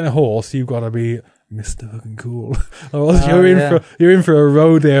before you get a horse, you've got to be Mr. fucking cool. You're in for a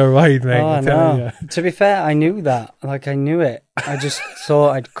rodeo ride, mate. Oh, no. To be fair, I knew that. Like, I knew it. I just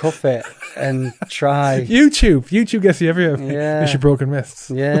thought I'd cuff it and try. YouTube gets you everywhere. Yeah. It's your broken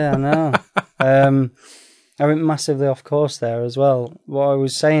wrists. Yeah, I know. I went massively off course there as well. What I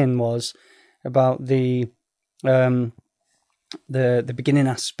was saying was about the beginning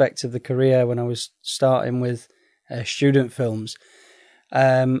aspect of the career when I was starting with student films.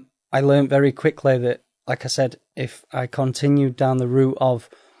 I learned very quickly that, like I said, if I continued down the route of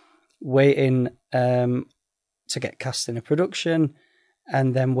waiting to get cast in a production,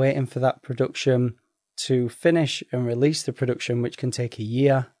 and then waiting for that production to finish and release the production, which can take a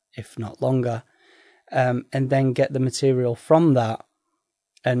year, if not longer, and then get the material from that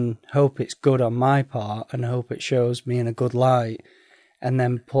and hope it's good on my part and hope it shows me in a good light, and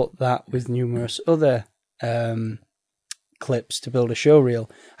then put that with numerous other clips to build a show reel.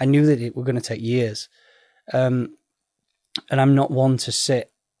 I knew that it were going to take years. And I'm not one to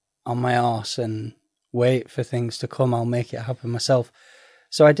sit on my arse and wait for things to come. I'll make it happen myself.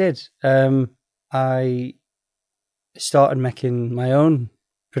 So I did. I started making my own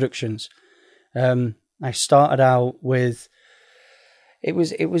productions. I started out with, it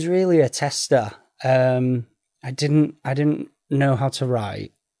was really a tester. I didn't know how to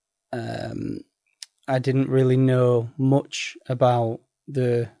write. I didn't really know much about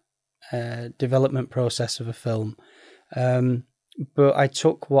the development process of a film. But I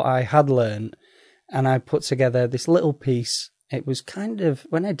took what I had learned and I put together this little piece. It was kind of,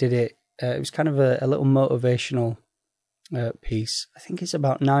 when I did it, it was kind of a little motivational piece. I think it's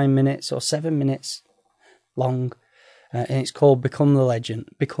about 9 minutes or 7 minutes long. And it's called Become the Legend.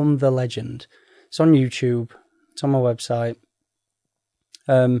 Become the Legend. It's on YouTube. It's on my website.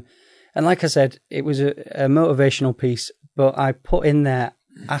 And like I said, it was a motivational piece, but I put in there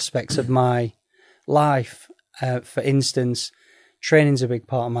aspects of my life. For instance, training's a big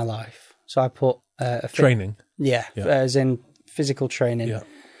part of my life. So I put training. Yeah, as in physical training. Yeah.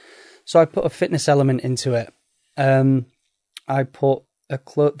 So I put a fitness element into it. I put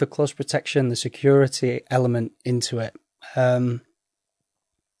the close protection, the security element into it. And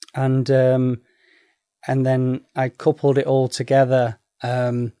then I coupled it all together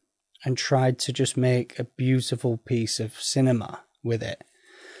and tried to just make a beautiful piece of cinema with it.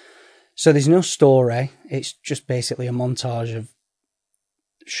 So there's no story. It's just basically a montage of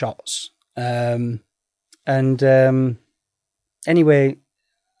shots. Anyway,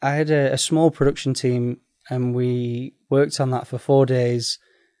 I had a small production team and we worked on that for 4 days,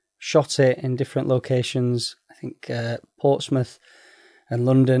 shot it in different locations, I think Portsmouth and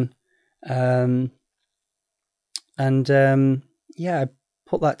London. I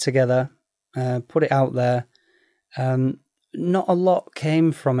put that together, put it out there. Not a lot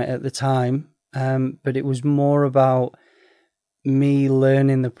came from it at the time, but it was more about me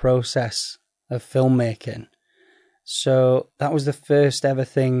learning the process of filmmaking. So that was the first ever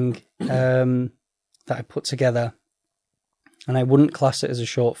thing that I put together. And I wouldn't class it as a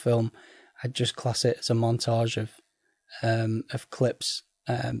short film. I'd just class it as a montage of clips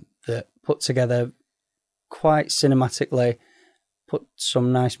that put together quite cinematically, put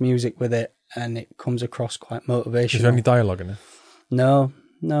some nice music with it, and it comes across quite motivational. Is there any dialogue in it? No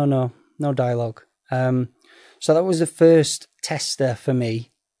dialogue. So that was the first tester for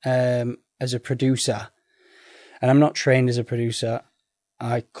me as a producer. And I'm not trained as a producer.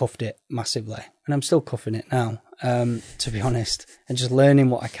 I cuffed it massively. And I'm still cuffing it now, to be honest. And just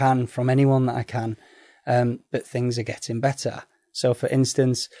learning what I can from anyone that I can. But things are getting better. So, for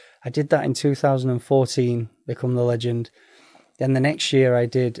instance, I did that in 2014, Become the Legend. Then the next year I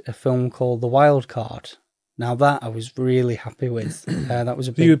did a film called The Wild Card. Now that I was really happy with. That was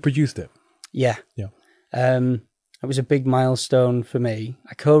a big... You produced it? Yeah. Yeah. It was a big milestone for me.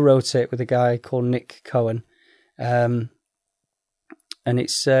 I co-wrote it with a guy called Nick Cohen. And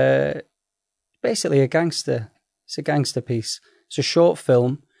it's basically a gangster. It's a gangster piece. It's a short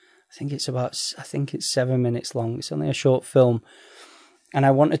film. I think it's 7 minutes long. It's only a short film. And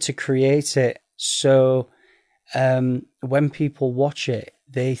I wanted to create it so when people watch it,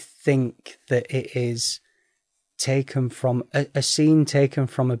 they think that it is taken from a scene taken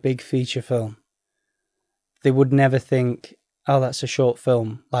from a big feature film. They would never think, oh, that's a short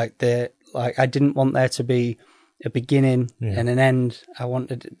film. Like I didn't want there to be a beginning and an end. I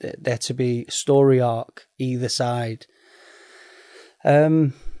wanted there to be a story arc either side.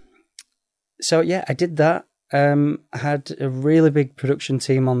 So yeah, I did that. I had a really big production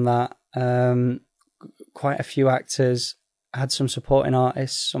team on that. Quite a few actors. I had some supporting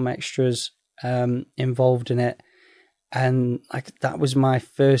artists, some extras involved in it, and that was my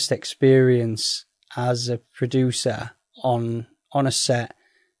first experience as a producer on a set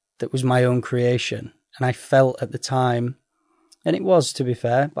that was my own creation. And I felt at the time, and it was, to be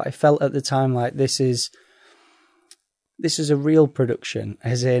fair, but I felt at the time like this is a real production,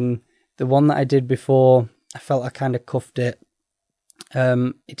 as in the one that I did before. I felt I kind of cuffed it.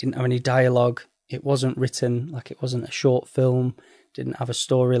 It didn't have any dialogue. It wasn't written, like it wasn't a short film. Didn't have a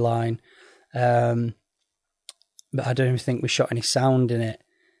storyline. But I don't even think we shot any sound in it.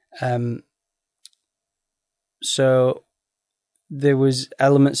 So there was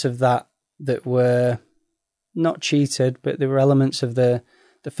elements of that were not cheated, but there were elements of the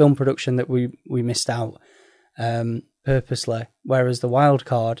film production that we missed out purposely. Whereas the Wild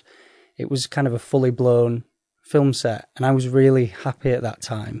Card, it was kind of a fully blown film set, and I was really happy at that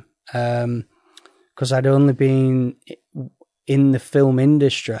time because I'd only been in the film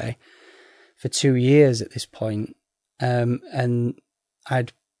industry for 2 years at this point, and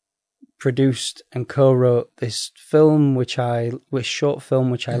I'd produced and co-wrote this short film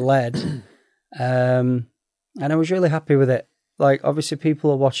which I led, and I was really happy with it. Like, obviously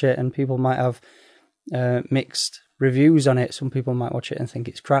people will watch it and people might have mixed reviews on it. Some people might watch it and think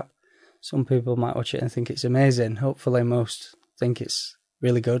it's crap. Some people might watch it and think it's amazing. Hopefully most think it's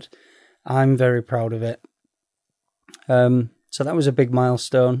really good. I'm very proud of it. So that was a big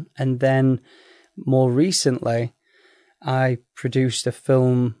milestone. And then more recently, I produced a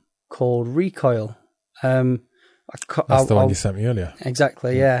film called Recoil. That's the one you sent me earlier.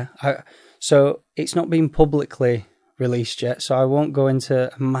 Exactly, yeah. So it's not been publicly released yet, so I won't go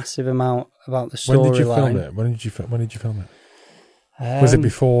into a massive amount about the storyline. When did you film it? When did you film it? Was it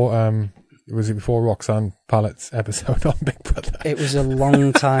before Roxanne Pallett's episode on Big Brother? It was a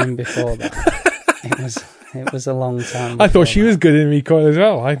long time before that. It was a long time before I thought she was good in Recoil as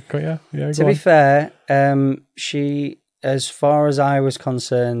well. To be fair, she, as far as I was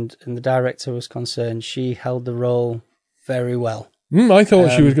concerned and the director was concerned, she held the role very well. I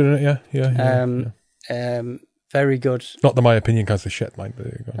thought she was good in it, yeah. Very good. Not that my opinion counts as shit, mind.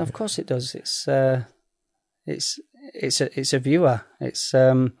 Of course it does. It's a viewer. It's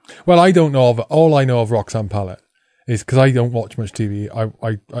Well, I don't know all I know of Roxanne Pallett is because I don't watch much TV.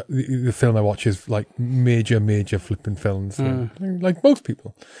 The film I watch is like major flipping films, like most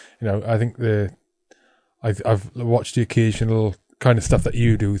people. I think I've watched the occasional kind of stuff that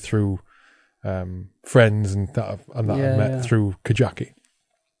you do through friends and that I've met through Kajaki.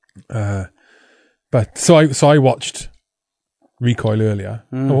 But so I watched Recoil earlier.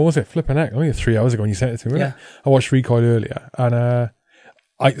 Oh, what was it? Flipping heck! Only 3 hours ago when you sent it to me. Yeah. I watched Recoil earlier, and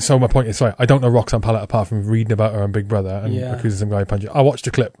so my point is, I don't know Roxanne Pallett apart from reading about her on Big Brother and accusing some guy of punching. I watched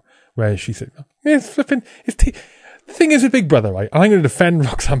a clip where she said, "Yeah, it's flipping." The thing is with Big Brother, right? And I'm going to defend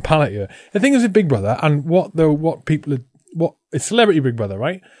Roxanne Pallett here. The thing is with Big Brother and it's celebrity Big Brother,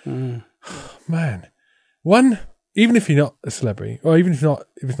 right? Man, even if you're not a celebrity, or even if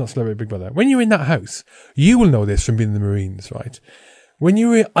it's not celebrity Big Brother, when you're in that house, you will know this from being in the Marines, right? When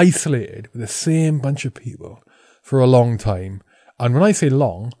you're isolated with the same bunch of people for a long time, and when I say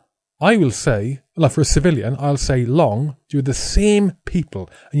long, I will say, like for a civilian, I'll say long, you're the same people,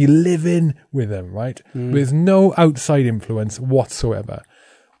 and you live in with them, right? There's no outside influence whatsoever.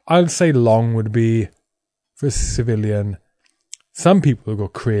 I'll say long would be, for a civilian, some people will go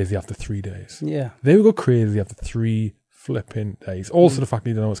crazy after 3 days. Yeah. They will go crazy after 3 flipping days. Also the fact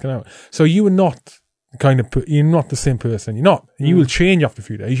that you don't know what's going on. So you are not you're not the same person. You're not. You will change after a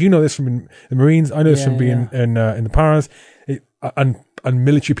few days. You know this from the Marines. I know this from being in the Paras. And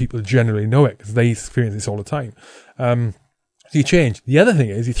military people generally know it because they experience this all the time. So you change. The other thing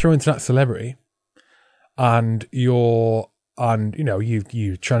is you throw into that celebrity and you're trying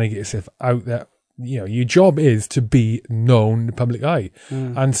to get yourself out there. Your job is to be known in the public eye.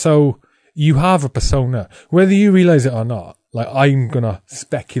 And so you have a persona, whether you realize it or not. Like, I'm going to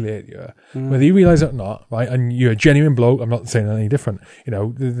speculate here, whether you realize it or not, right? And you're a genuine bloke. I'm not saying anything different.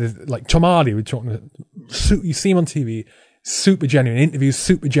 Like Tom Hardy, you see him on TV, super genuine, interviews,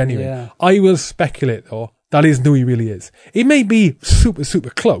 super genuine. Yeah. I will speculate, though, that isn't who he really is. It may be super,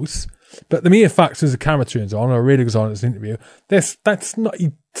 super close, but the mere fact is the camera turns on or a radio goes on, it's an interview. That's not,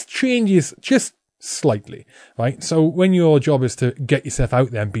 it changes just slightly, right? So when your job is to get yourself out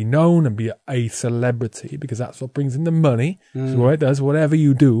there and be known and be a celebrity, because that's what brings in the money, so what it does, whatever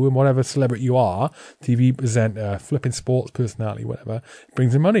you do and whatever celebrity you are, TV presenter, flipping sports personality, whatever, it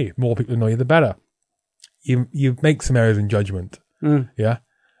brings in money. More people know you, the better. You make some errors in judgment. Yeah?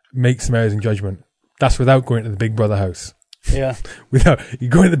 Make some errors in judgment. That's without going to the Big Brother house. Yeah. Without you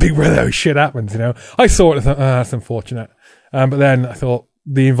going to the Big Brother house, shit happens, I saw it and thought, that's unfortunate. But then I thought,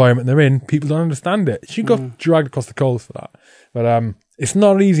 the environment they're in, people don't understand it. She got dragged across the coals for that. But it's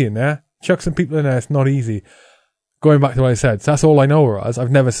not easy in there. Chuck some people in there, it's not easy. Going back to what I said, so that's all I know her as. I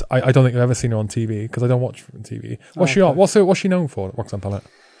don't think I've ever seen her on TV, because I don't watch her on TV. What's she on? What's she known for, Roxanne Pallett?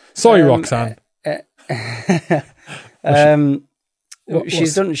 Sorry, Roxanne.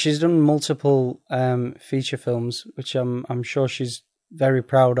 She's done multiple feature films, which I'm sure she's very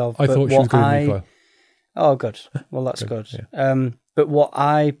proud of. I thought she was good in Recoil. Oh, good. Well, that's good. Yeah. But what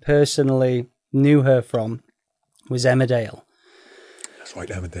I personally knew her from was Emmerdale. That's right,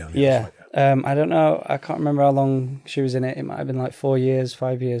 Emmerdale. Yeah. I don't know. I can't remember how long she was in it. It might have been like 4 years,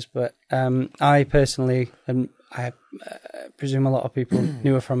 5 years. But I personally, and I presume a lot of people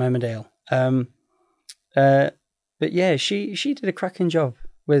knew her from Emmerdale. But yeah, she did a cracking job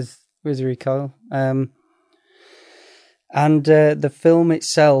with Recoil. And the film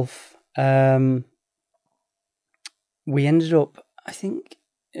itself, we ended up, I think,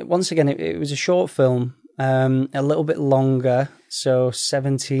 once again, it was a short film, a little bit longer, so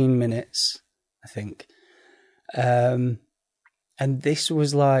 17 minutes, I think. And this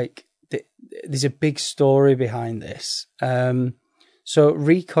was like, there's a big story behind this. So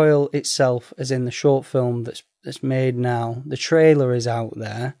Recoil itself, as in the short film that's made now, the trailer is out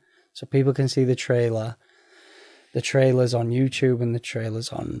there, so people can see the trailer. The trailer's on YouTube and the trailer's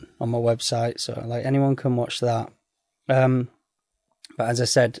on my website, so like anyone can watch that. But as I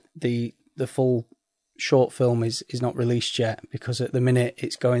said, the full short film is not released yet because at the minute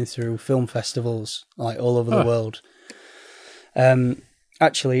it's going through film festivals like all over the world.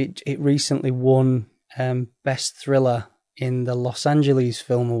 Actually, it recently won Best Thriller in the Los Angeles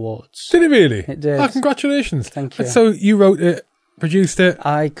Film Awards. Did it really? It did. Oh, congratulations. Thank you. So you wrote it, produced it?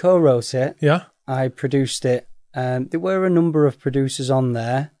 I co-wrote it. Yeah. I produced it. There were a number of producers on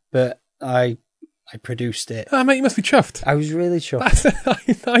there, but I produced it. Ah, mate, you must be chuffed. I was really chuffed.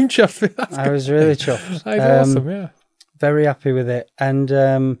 I'm chuffed. I was really chuffed. That's awesome, yeah. Very happy with it.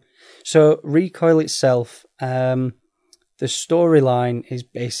 And so Recoil itself, the storyline is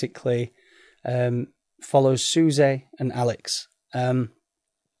basically follows Susie and Alex. And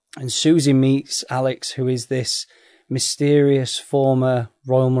Susie meets Alex, who is this mysterious former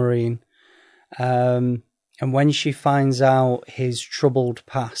Royal Marine. And when she finds out his troubled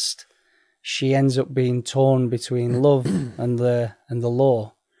past, she ends up being torn between love and the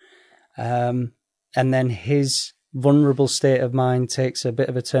law. And then his vulnerable state of mind takes a bit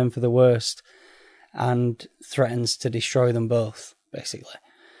of a turn for the worst and threatens to destroy them both, basically.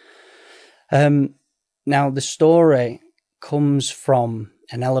 Now, the story comes from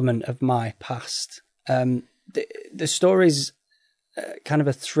an element of my past. The story's kind of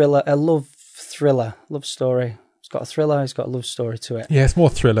a thriller, a love story. It's got a thriller, it's got a love story to it. Yeah, it's more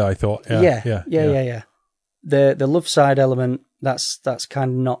thriller, I thought. Yeah. The love side element, that's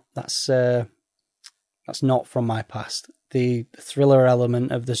kind of not, that's not from my past. The thriller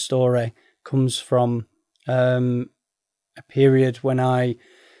element of the story comes from a period when I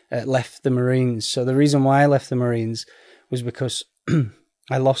left the Marines. So the reason why I left the Marines was because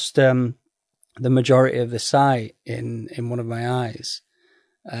I lost the majority of the sight in one of my eyes.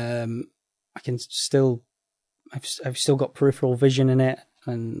 I've still got peripheral vision in it,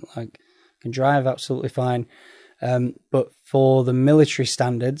 and like can drive absolutely fine. But for the military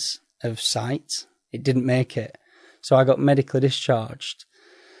standards of sight, it didn't make it. So I got medically discharged.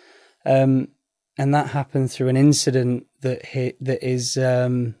 And that happened through an incident that is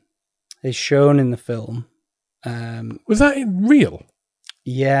shown in the film. Was that real?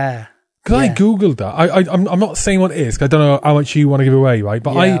 Yeah. Because I googled that. I'm not saying what it is, because I don't know how much you want to give away, right?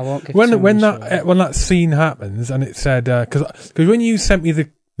 But I won't give when that scene happens and it said because when you sent me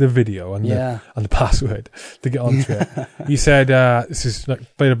the video and the password to get onto it, you said this is like a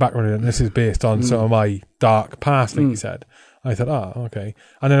bit of background and this is based on some of my dark past. Like you said, I thought, oh, okay.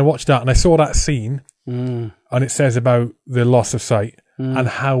 And then I watched that and I saw that scene and it says about the loss of sight and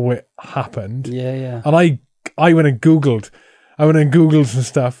how it happened. Yeah. And I went and googled some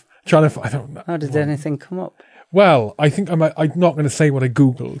stuff. Trying to, I don't know. How did anything come up? Well, I think I'm not going to say what I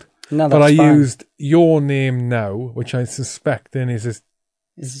googled, no, but I fine. used your name now, which I suspect then is a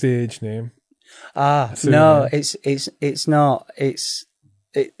stage name. No, it's not.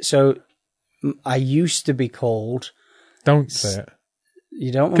 So I used to be called. Don't say it.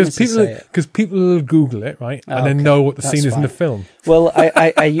 You don't want me to say it because people will Google it, right, and then know what the scene is in the film. Well,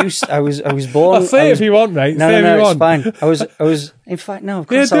 I was born. I'll say it if you want, mate. No, it's fine. I was. In fact, no. Of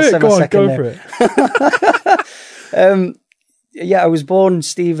course, I'll say my second name. Go for it. I was born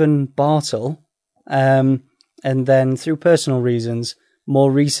Stephen Bartle, and then through personal reasons, more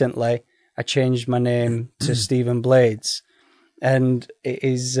recently, I changed my name to Stephen Blades, and it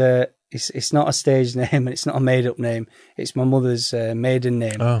is. It's not a stage name and it's not a made-up name. It's my mother's maiden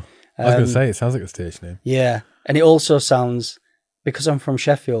name. Oh, I was going to say, it sounds like a stage name. Yeah, and it also sounds, because I'm from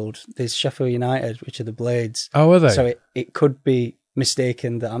Sheffield, there's Sheffield United, which are the Blades. Oh, are they? So it could be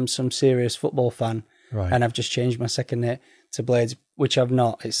mistaken that I'm some serious football fan, right? And I've just changed my second name to Blades, which I've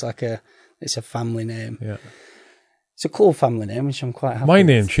not. It's like it's a family name. Yeah, it's a cool family name, which I'm quite happy My with.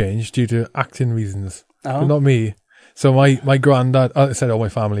 name changed due to acting reasons, but not me. So my granddad, I said all my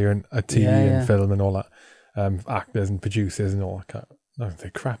family are in a TV and film and all that, actors and producers and all I don't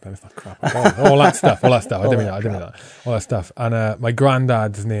say crap. It's not crap. All that stuff. I didn't mean that. All that stuff. And my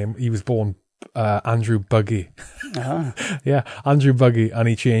granddad's name, he was born Andrew Buggy. Yeah, Andrew Buggy, and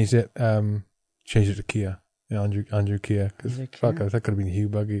he changed it to Kia. Yeah, Andrew Kia. Because fuck, that could have been Hugh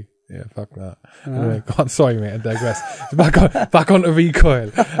Buggy. Yeah, fuck that. Anyway, go on, sorry, mate. I digress. Back onto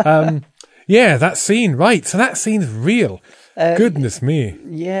Recoil. Yeah, that scene. Right, so that scene's real. Goodness me.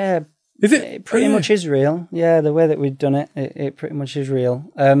 Yeah. Is it? It pretty much is real. Yeah, the way that we've done it, it pretty much is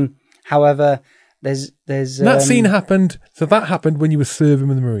real. However, there's that scene happened. So that happened when you were serving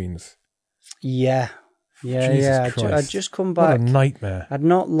with the Marines. Yeah. Jesus Christ. I'd just come back. What a nightmare. I'd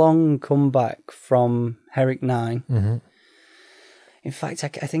not long come back from Herrick 9. Mm-hmm. In fact, I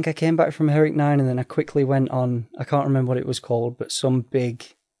think I came back from Herrick 9 and then I quickly went on, I can't remember what it was called, but some big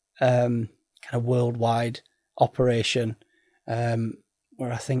kind of worldwide operation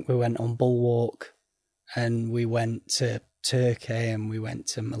where I think we went on Bulwark and we went to Turkey and we went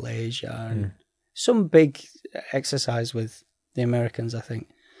to Malaysia and some big exercise with the Americans, I think.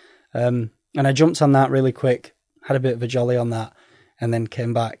 And I jumped on that really quick, had a bit of a jolly on that, and then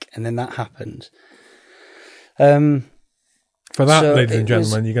came back, and then that happened. For that, so ladies and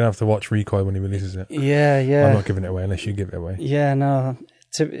gentlemen, you're going to have to watch Recoil when he releases it. Yeah. I'm not giving it away unless you give it away. Yeah, no.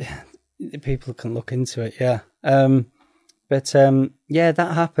 People can look into it, yeah. But yeah,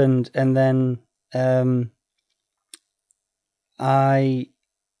 that happened, and then I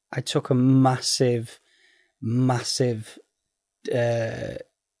took a massive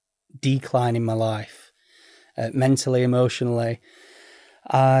decline in my life, mentally, emotionally.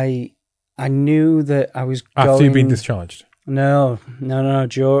 I knew that I was going... After you've been discharged? No.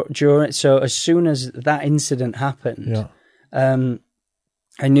 During, so as soon as that incident happened,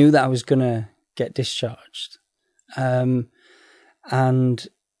 I knew that I was going to get discharged. And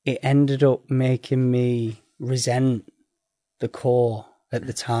it ended up making me resent the Corps at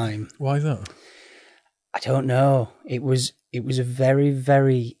the time. Why is that? I don't know. It was a very,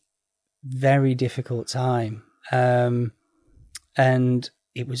 very, very difficult time. And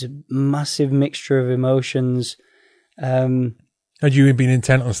it was a massive mixture of emotions. Had you been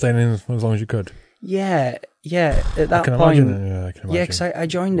intent on staying in as long as you could? Yeah. At that point, I can imagine. Yeah, because I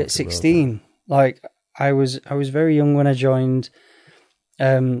joined at 16. Like I was very young when I joined.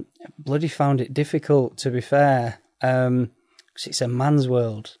 Bloody found it difficult, to be fair, because it's a man's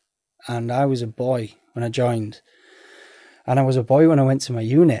world, and I was a boy when I joined, and I was a boy when I went to my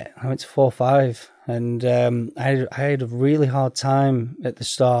unit. I went to 4-5, and I had a really hard time at the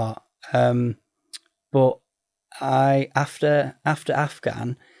start. But after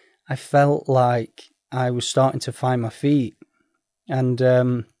Afghan, I felt like I was starting to find my feet, and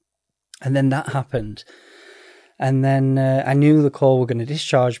then that happened, and then I knew the Corps were going to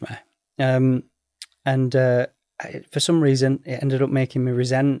discharge me, and for some reason it ended up making me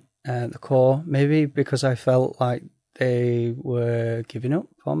resent the Corps, maybe because I felt like they were giving up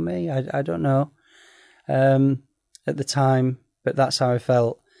on me. I don't know at the time, but that's how I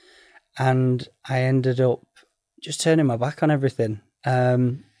felt, and I ended up just turning my back on everything.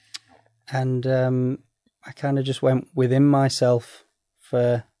 And I kind of just went within myself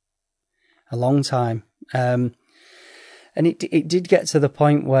for a long time. And it did get to the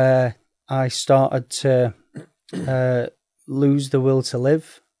point where I started to lose the will to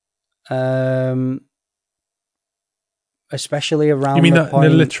live. Especially around you mean the that point...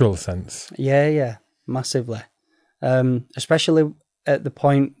 in a literal sense? Yeah, massively. Especially at the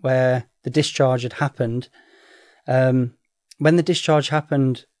point where the discharge had happened. When the discharge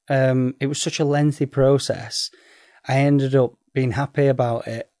happened, it was such a lengthy process. I ended up being happy about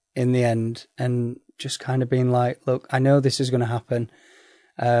it in the end and just kind of being like, look, I know this is going to happen.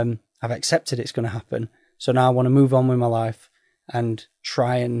 I've accepted it's going to happen. So now I want to move on with my life and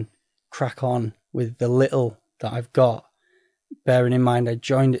try and crack on with the little that I've got. Bearing in mind, I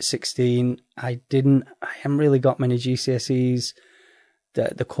joined at 16. I haven't really got many GCSEs.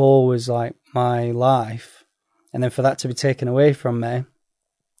 The Corps was like my life. And then for that to be taken away from me,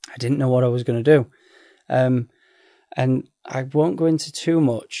 I didn't know what I was going to do. And I won't go into too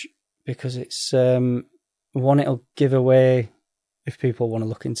much because it's, one, it'll give away, if people want to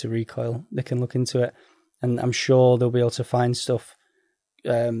look into Recoil, they can look into it. And I'm sure they'll be able to find stuff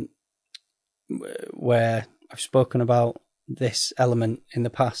where I've spoken about this element in the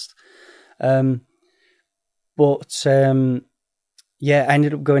past. Yeah, I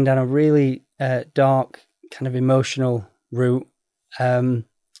ended up going down a really dark, kind of emotional route.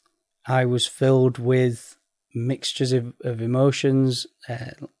 I was filled with mixtures of emotions,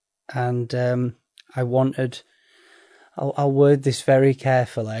 and I wanted... I'll word this very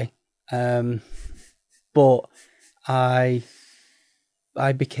carefully, but I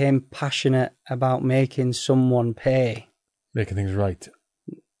I became passionate about making someone pay. Making things right.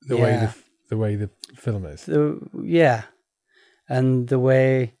 The Yeah. way the film is. And the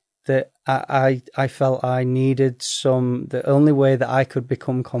way that I felt I needed the only way that I could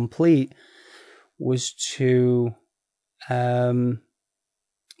become complete was to,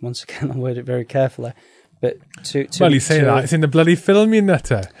 once again, I word it very carefully, but to Well, you say that, it's in the bloody film, you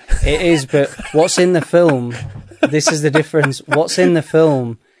nutter. It is, but what's in the film, this is the difference. What's in the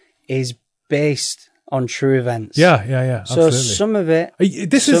film is based on true events. Yeah, So absolutely. some of it...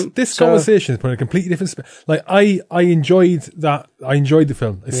 This conversation is putting a completely different... Like, I enjoyed that. I enjoyed the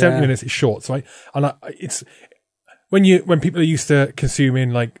film. It's 70 minutes, it's short, so it's... When people are used to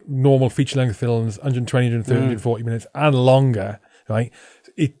consuming, like, normal feature-length films, 120, 130, 140 minutes, and longer, right,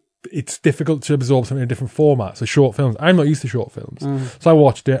 it's difficult to absorb something in a different format. So short films, I'm not used to short films. So I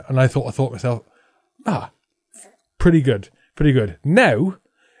watched it, and I thought to myself, pretty good.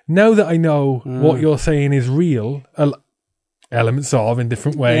 Now that I know what you're saying is real, elements of in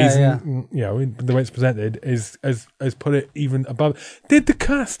different ways, and you know, in the way it's presented has put it even above. Did the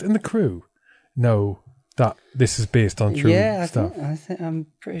cast and the crew know that this is based on true stuff? I think I'm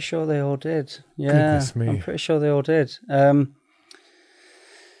pretty sure they all did. Yeah, Goodness me. I'm pretty sure they all did.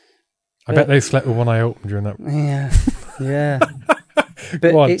 I bet they slept with one eye open during that. Yeah.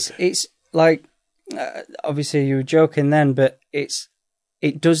 But it's like, obviously you were joking then, but it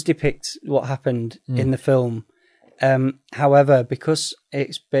does depict what happened in the film. However, because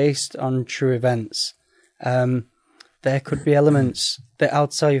it's based on true events, there could be elements that I'll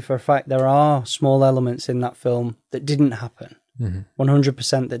tell you for a fact, there are small elements in that film that didn't happen.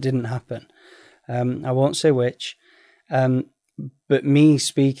 100% that didn't happen. I won't say which, but me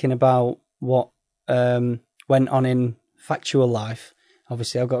speaking about what went on in factual life,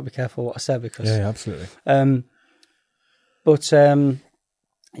 obviously I've got to be careful what I say because... Yeah, absolutely.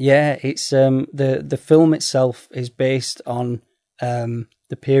 It's the film itself is based on the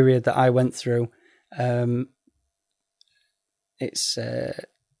period that I went through. It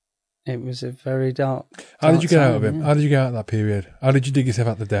was a very dark. How did you get out of it? Yeah. How did you get out of that period? How did you dig yourself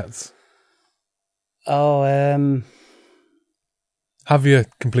out the depths? Have you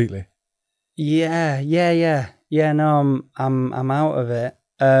completely? Yeah. No, I'm out of it.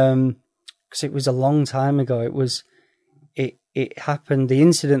 Because it was a long time ago. It happened. The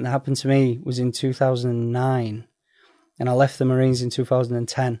incident that happened to me was in 2009, and I left the Marines in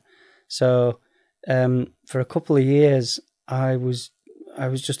 2010. So, for a couple of years, I was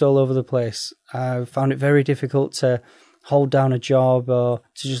just all over the place. I found it very difficult to hold down a job or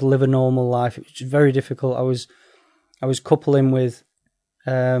to just live a normal life. It was very difficult. I was coupling with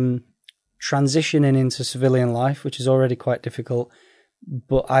transitioning into civilian life, which is already quite difficult.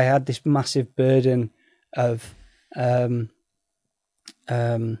 But I had this massive burden of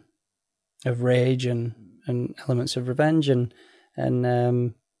rage and elements of revenge and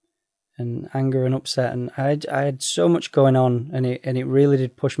anger and upset, and I had so much going on, and it really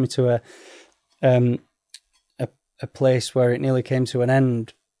did push me to a place where it nearly came to an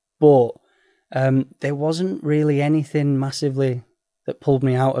end. But there wasn't really anything massively that pulled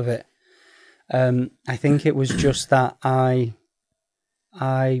me out of it. I think it was just that I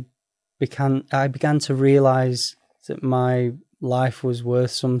began to realize that my life was worth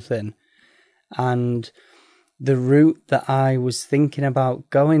something, and the route that I was thinking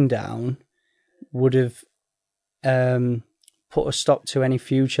about going down would have put a stop to any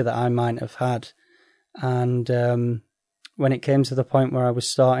future that I might have had. And when it came to the point where I was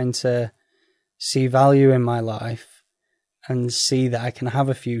starting to see value in my life and see that I can have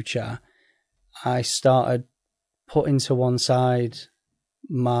a future, I started putting to one side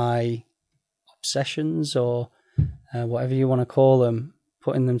my obsessions or whatever you want to call them,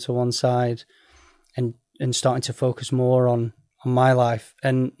 putting them to one side and starting to focus more on my life.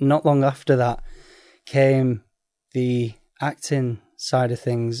 And not long after that came the acting side of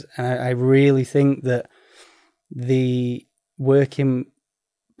things. And I really think that the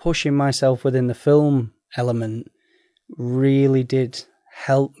pushing myself within the film element really did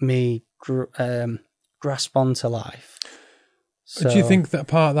help me grasp onto life. So, do you think that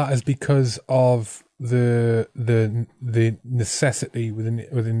part of that is because of the necessity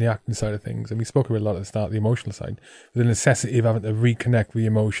within the acting side of things? And we spoke about a lot at the start, the emotional side, the necessity of having to reconnect with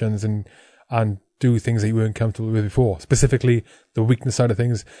your emotions and do things that you weren't comfortable with before, specifically the weakness side of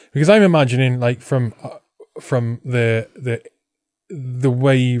things. Because I'm imagining, like, from the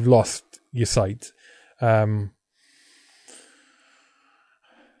way you've lost your sight, that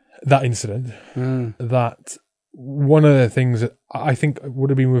incident, that one of the things that I think would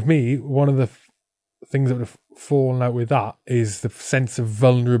have been with me, one of the things that would have fallen out with that is the sense of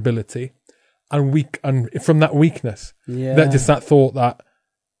vulnerability and from that weakness, that thought that,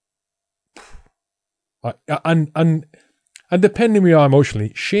 and depending where you are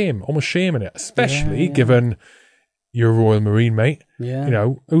emotionally, almost shame in it, especially given you're a Royal Marine, mate. Yeah. You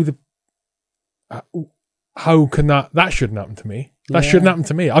know, how can that shouldn't happen to me. That shouldn't happen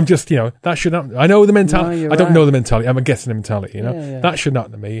to me. I'm just, that shouldn't happen. I know the mentality. I don't know the mentality. I'm guessing the mentality, That shouldn't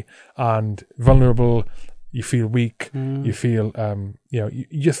happen to me. And vulnerable, you feel weak. You feel, you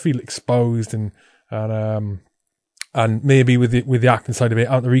just feel exposed and maybe with the acting side of it,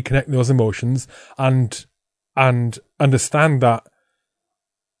 out to reconnect those emotions and understand that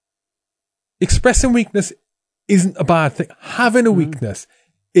expressing weakness isn't a bad thing. Having a weakness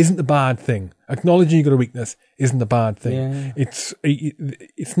isn't a bad thing. Acknowledging you got a weakness isn't a bad thing. Yeah.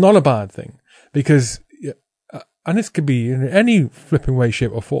 It's not a bad thing because, and this could be in any flipping way,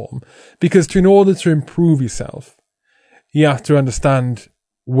 shape or form, because in order to improve yourself, you have to understand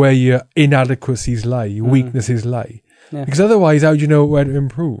where your inadequacies lie, your weaknesses lie. Yeah. Because otherwise, how do you know where to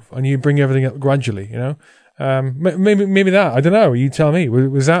improve? And you bring everything up gradually, maybe that, I don't know. You tell me,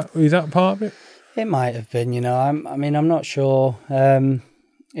 was that part of it? It might have been, I'm not sure.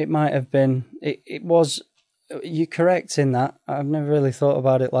 It might have been. It was. You're correct in that. I've never really thought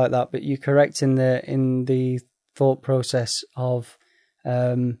about it like that, but you're correct in the thought process of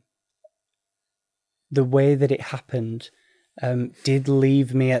the way that it happened. Did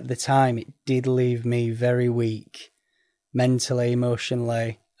leave me at the time. It did leave me very weak, mentally,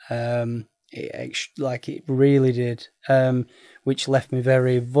 emotionally. It really did. Which left me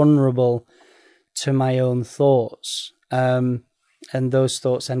very vulnerable to my own thoughts. And those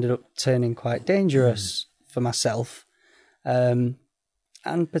thoughts ended up turning quite dangerous for myself, and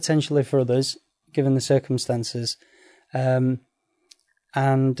potentially for others, given the circumstances. It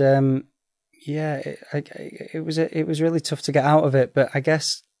was really tough to get out of it. But I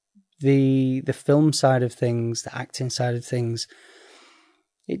guess the film side of things, the acting side of things,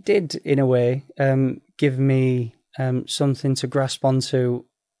 it did in a way give me something to grasp onto,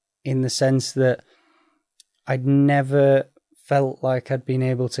 in the sense that I'd never felt like I'd been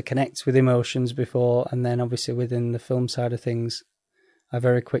able to connect with emotions before, and then obviously within the film side of things, I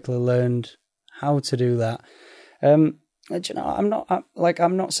very quickly learned how to do that. I'm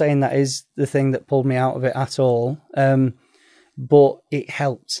not saying that is the thing that pulled me out of it at all, but it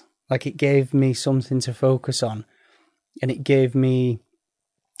helped. Like, it gave me something to focus on, and it gave me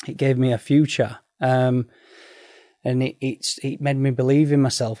a future. And it made me believe in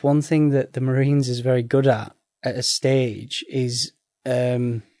myself. One thing that the Marines is very good at a stage is,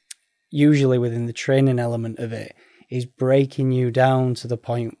 usually within the training element of it, is breaking you down to the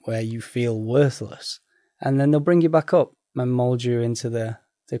point where you feel worthless. And then they'll bring you back up and mold you into the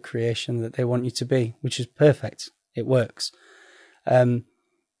creation that they want you to be, which is perfect. It works. And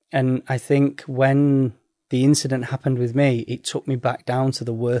I think when the incident happened with me, it took me back down to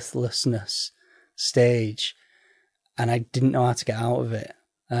the worthlessness stage, and I didn't know how to get out of it.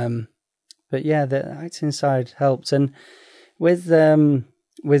 But yeah, the acting side helped. And with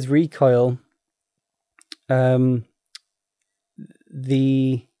Recoil, when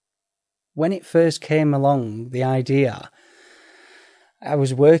it first came along, the idea, I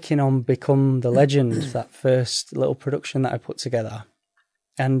was working on Become the Legend, that first little production that I put together.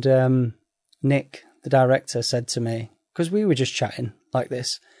 And Nick, the director, said to me, because we were just chatting like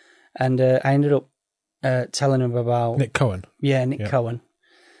this, and I ended up telling him about... Nick Cohen. Yeah, Nick Cohen.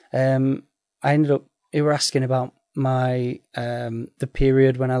 He were asking about my the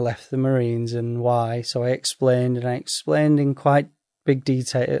period when I left the Marines and why. So I explained in quite big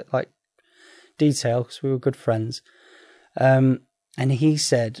detail, because we were good friends. And he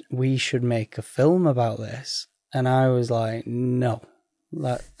said we should make a film about this, and I was like, no,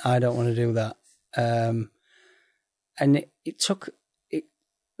 I don't want to do that. And it took it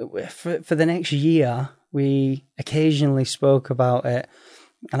for the next year. We occasionally spoke about it,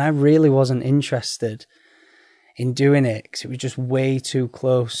 and I really wasn't interested in doing it because it was just way too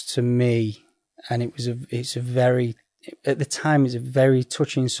close to me, and at the time it's a very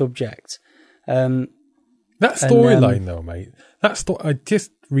touching subject. That storyline, though, mate. I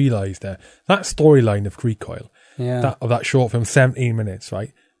just realised that storyline of Recoil, of that short film, 17 minutes,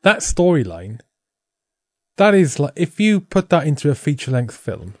 right? That storyline, that is like, if you put that into a feature-length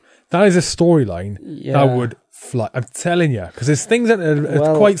film, that is a storyline that would fly. I'm telling you, because there's things that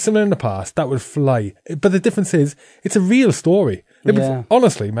are quite similar in the past that would fly. But the difference is, it's a real story.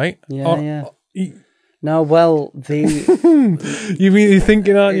 Honestly, mate. No, well, you're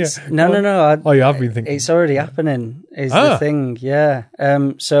thinking, aren't you? No. You have been thinking. It's already happening, is the thing, yeah.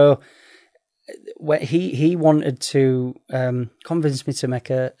 So he wanted to convince me to make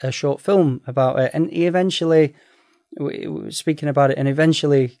a short film about it, and he eventually, speaking about it, and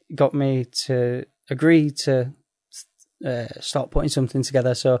eventually got me to agree to start putting something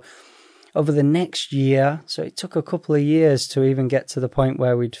together. So over the next year, so it took a couple of years to even get to the point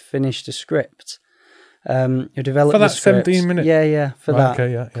where we'd finished the script. We developed For that the script. 17 minutes? Yeah, for that.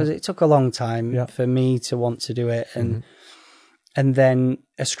 Okay, yeah. Because it took a long time for me to want to do it, and then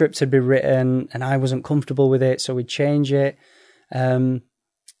a script had been written, and I wasn't comfortable with it, so we'd change it.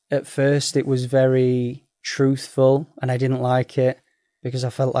 At first, it was very truthful, and I didn't like it because I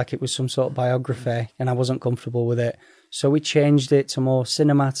felt like it was some sort of biography, and I wasn't comfortable with it. So we changed it to more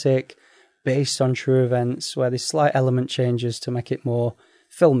cinematic, based on true events, where there's slight element changes to make it more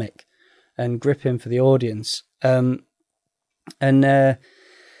filmic and gripping for the audience. Anyway,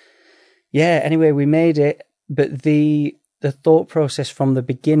 we made it, but the thought process from the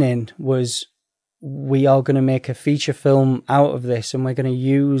beginning was we are going to make a feature film out of this, and we're going to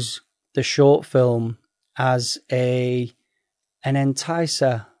use the short film as an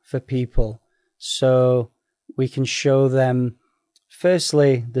enticer for people, so we can show them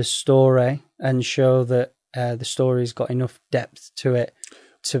firstly the story and show that the story's got enough depth to it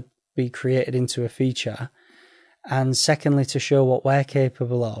to be created into a feature, and secondly to show what we're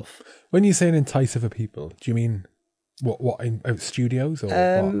capable of. When you say an enticer for people, do you mean what in studios or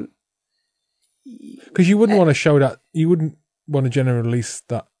what? Because you wouldn't want to show that, you wouldn't want to generally release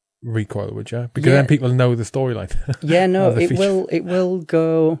that Recoil, would you? Because then people know the storyline. Yeah, no, it will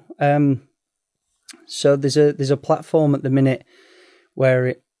go. So there's a platform at the minute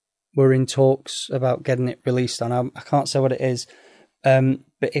where we're in talks about getting it released on. I can't say what it is,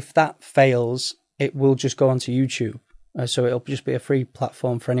 but if that fails, it will just go onto YouTube. So it'll just be a free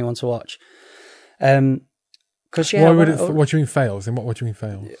platform for anyone to watch. What do you mean fails? And what do you mean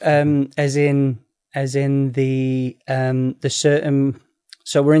fails? As in the certain.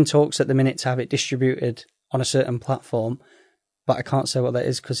 So we're in talks at the minute to have it distributed on a certain platform, but I can't say what that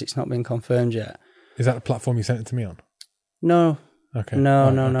is because it's not been confirmed yet. Is that the platform you sent it to me on? No. Okay.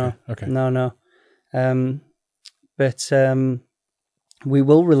 No. Okay. No. But we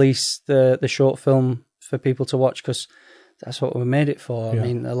will release the short film for people to watch because that's what we made it for. Yeah. I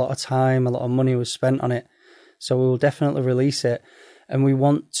mean, a lot of time, a lot of money was spent on it. So we will definitely release it. And we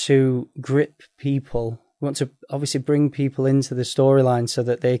want to grip people. We want to obviously bring people into the storyline so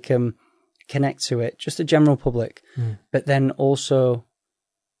that they can connect to it, just the general public. But then also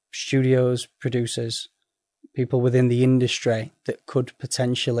studios, producers, people within the industry that could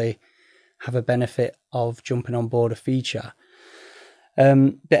potentially have a benefit of jumping on board a feature.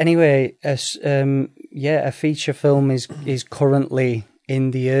 But anyway, a feature film is currently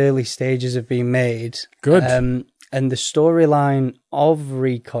in the early stages of being made. Good. And the storyline of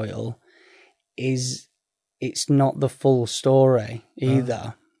Recoil it's not the full story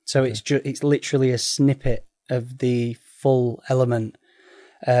either. So it's it's literally a snippet of the full element.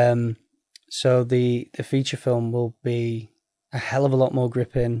 So the feature film will be a hell of a lot more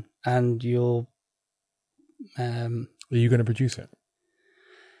gripping, and you'll. Are you going to produce it?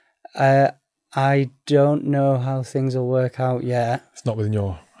 I don't know how things will work out yet. It's not within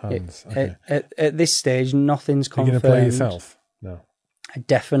your hands. Okay. At this stage, nothing's confirmed. Are you going to play yourself? No. I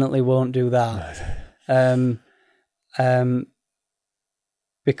definitely won't do that.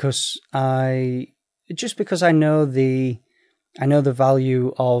 Because I know the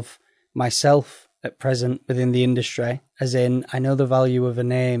value of myself at present within the industry, as in I know the value of a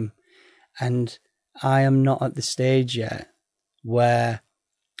name, and I am not at the stage yet where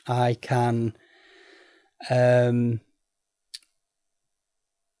I can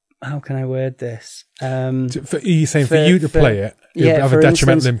how can I word this? Are you saying for you to play it would have a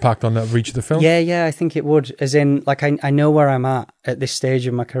detrimental impact on the reach of the film? Yeah, I think it would. As in, like, I know where I'm at this stage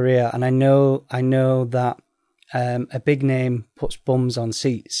of my career, and I know that a big name puts bums on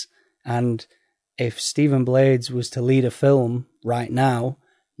seats. And if Stephen Blades was to lead a film right now,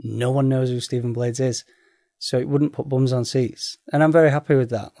 no one knows who Stephen Blades is. So it wouldn't put bums on seats. And I'm very happy with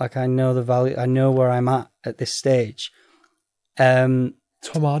that. Like, I know the value, I know where I'm at this stage.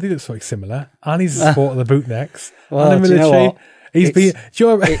 Tom Hardy looks like similar, and he's a sport of the bootnecks. Well, and the military. Do you know what? He's been.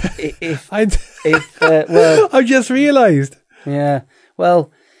 I've just realised. Yeah.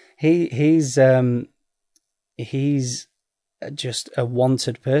 Well, he's just a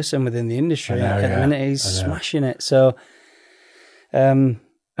wanted person within the industry at the minute. He's smashing it. So,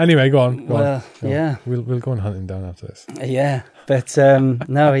 anyway, go on. Yeah, we'll go and hunt him down after this. Yeah, but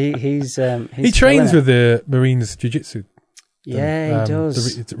no, he's he trains with the Marines Jiu-Jitsu. Yeah, he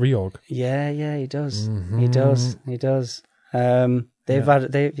does. It's Reorg. Yeah, he does. Mm-hmm. He does. They've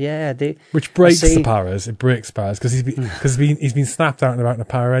had they which breaks see- the powers. It breaks powers because he's been snapped out and about in a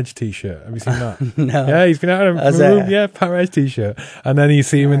Power Edge t-shirt. Have you seen that? No. Yeah, he's been out in a Has room, it? Power Edge t-shirt, and then you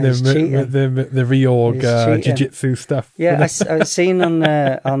see him in he's cheating. the reorg He's cheating. jiu-jitsu stuff. Yeah, I've seen on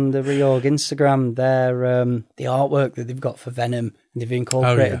the Reorg Instagram their the artwork that they've got for Venom. They've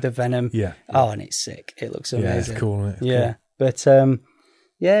incorporated the Venom. Yeah. Oh, and it's sick. It looks amazing. Yeah, it's cool. Isn't it? It's Yeah, but so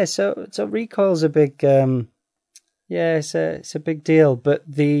Recoil's a big it's a big deal. But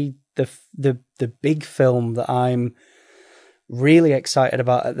the big film that I'm really excited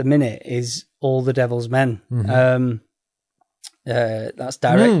about at the minute is All the Devil's Men. Mm-hmm. That's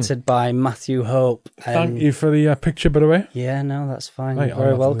directed by Matthew Hope. Thank you for the picture, by the way. Yeah, no, that's fine. Right, You're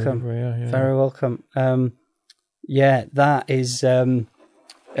very I'll welcome. Very welcome. That is an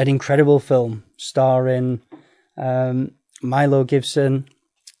incredible film starring Milo Gibson,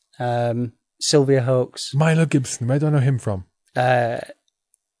 Sylvia Hoeks. Milo Gibson, where do I know him from?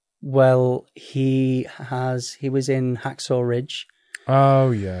 Well, he was in Hacksaw Ridge.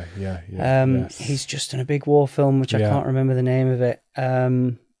 Oh, yeah. Yes. He's just in a big war film, which I can't remember the name of it,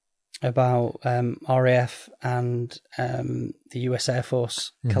 about RAF and the US Air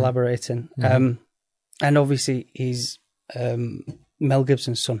Force collaborating. And obviously he's Mel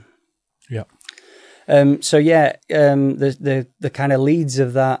Gibson's son. Yeah. The kind of leads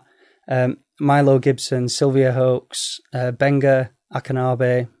of that, Milo Gibson, Sylvia Hoeks, Benga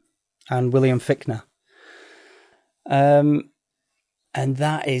Akanabe, and William Fichtner. And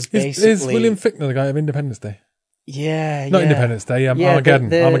that is basically... Is William Fichtner the guy of Independence Day? Yeah, Not Independence Day,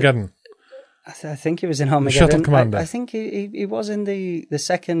 Armageddon. Armageddon. I think he was in Armageddon. Shuttle Commander. I think he was in the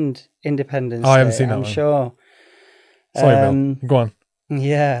second Independence Day. I haven't seen that I'm one. sure. Sorry, Bill. Go on.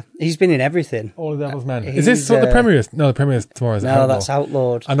 Yeah, he's been in everything. All the Devil's Men. Is this what the premiere is? No, the premiere is tomorrow. No, that's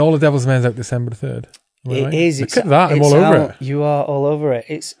Outlawed. And All the Devil's Men's out December 3rd. It is. Look at that. I'm all over it. You are all over it.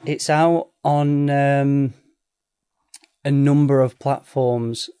 It's out on a number of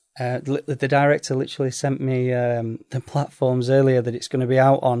platforms. The director literally sent me the platforms earlier that it's going to be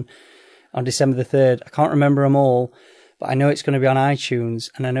out on December the 3rd. I can't remember them all, but I know it's going to be on iTunes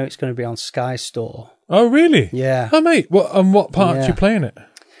and I know it's going to be on Sky Store. Oh, really? Yeah. Oh, mate. What part do you play in it?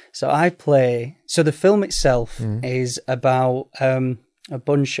 So the film itself is about a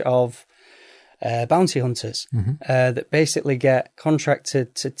bunch of bounty hunters that basically get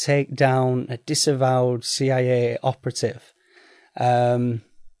contracted to take down a disavowed CIA operative. And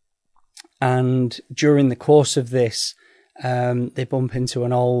during the course of this, they bump into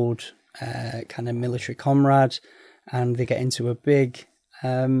an old kind of military comrade, and they get into a big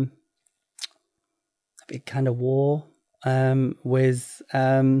kind of war with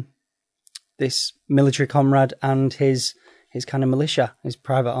this military comrade and his kind of militia, his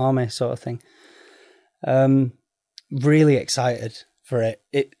private army sort of thing. Really excited for it.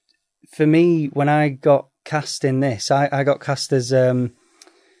 For me, when I got cast in this, I got cast as in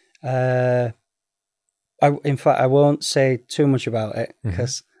fact, I won't say too much about it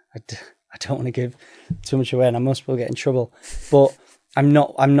because I don't want to give too much away, and I most will get in trouble. But I'm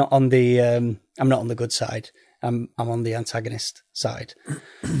not on the good side. I'm on the antagonist side.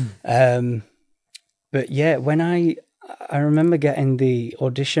 But yeah, when I remember getting the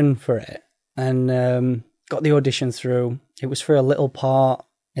audition for it and got the audition through. It was for a little part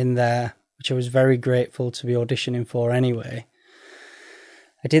in there, which I was very grateful to be auditioning for anyway.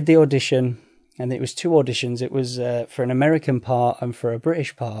 I did the audition, and it was 2 auditions. It was for an American part and for a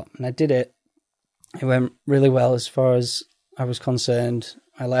British part, and I did it. It went really well as far as I was concerned.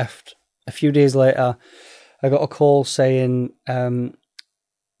 I left. A few days later, I got a call saying the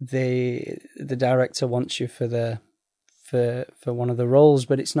director wants you for one of the roles,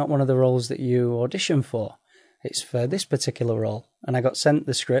 but it's not one of the roles that you audition for. It's for this particular role. And I got sent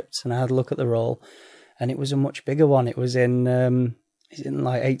the script, and I had a look at the role, and it was a much bigger one. It was in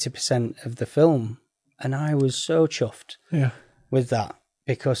like 80% of the film, and I was so chuffed with that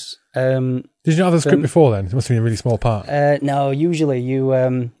because. Did you not have the script before then? It must have been a really small part. No, usually you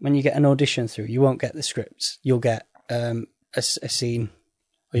when you get an audition through, you won't get the scripts. You'll get a scene,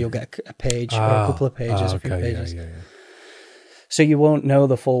 or you'll get a page or a couple of pages, a few pages. Yeah. So you won't know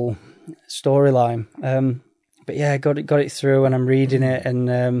the full storyline. But yeah, I got it through, and I'm reading it, and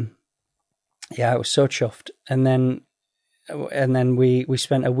I was so chuffed. And then we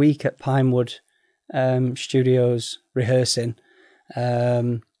spent a week at Pinewood Studios rehearsing.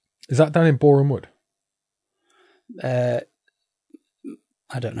 Is that down in Boreham Wood? I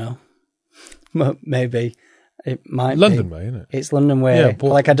don't know. Maybe it might London be. way, isn't it? It's London way. Yeah,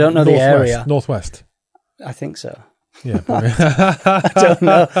 I don't know the area. Northwest. I think so. Yeah, I don't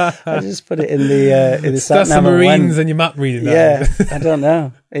know. I just put it in the sat that's the nav and Marines went. and your map reading. Yeah, That. I don't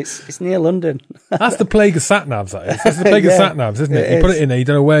know. It's near London. That's the plague of sat navs. That is. That's the plague of Yeah, sat navs, isn't it? it You put is. it in there, you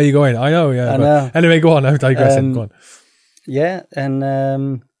don't know where you're going. I know. Yeah. I but know. Anyway, go on. I'm digressing. Go on. Yeah,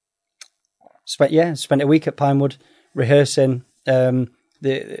 and spent a week at Pinewood rehearsing the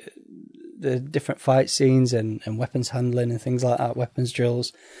different fight scenes and weapons handling and things like that, weapons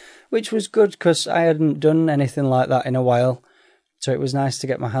drills, which was good because I hadn't done anything like that in a while. So it was nice to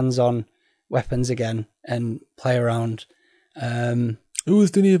get my hands on weapons again and play around. Who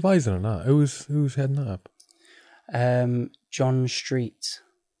was doing the advising on that? Who's heading that up? John Street,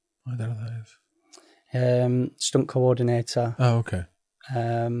 I don't know who that is. stunt coordinator, Oh, okay.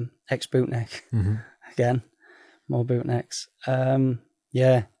 ex-bootneck. Mm-hmm. Again, more bootnecks.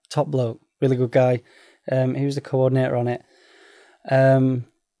 Yeah, top bloke, really good guy. He was the coordinator on it.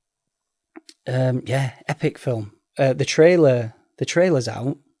 Yeah, epic film. The trailer's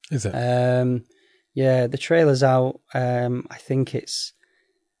out. Is it? Yeah, the trailer's out. I think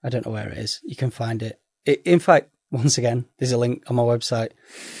I don't know where it is. You can find it. In fact, once again, there's a link on my website.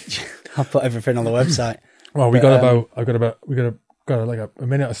 I'll put everything on the website. Well, we got like a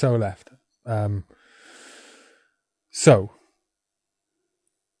minute or so left. So,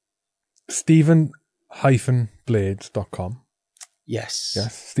 Stephen-blades.com. Yes.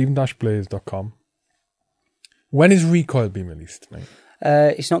 Yes, Stephen-blades.com. When is Recoil being released, mate?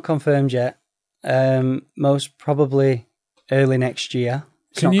 It's not confirmed yet. Most probably early next year.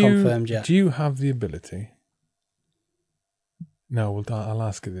 It's not confirmed yet. Do you have the ability? No, I'll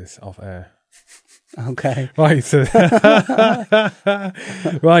ask you this off air. Okay. Right. So,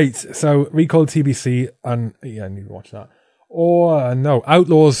 right. So Recoil TBC, and yeah, I need to watch that. Or no,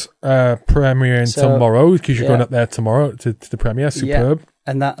 Outlaws premiering tomorrow because you're going up there tomorrow to the premiere. Superb. Yeah.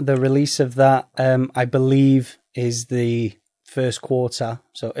 And that the release of that, I believe, is the first quarter,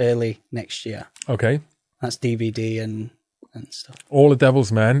 so early next year. Okay. That's DVD and stuff. All the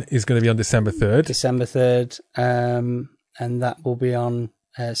Devil's Men is going to be on December 3rd. December 3rd, and that will be on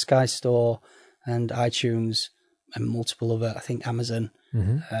Sky Store and iTunes and multiple other, I think Amazon,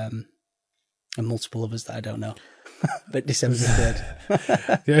 and multiple others that I don't know. But December 3rd.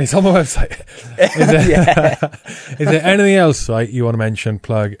 Yeah, it's on my website. Is there anything else, right, you want to mention,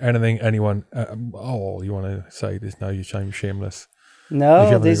 plug, anything, anyone, you want to say this now, you're shameless?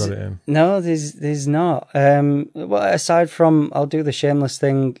 No, there's not. Well, aside from, I'll do the shameless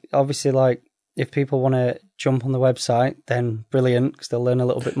thing, obviously, like, if people want to jump on the website, then brilliant, because they'll learn a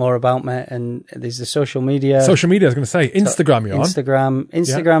little bit more about me, and there's the social media. Social media, I was going to say, Instagram you're on.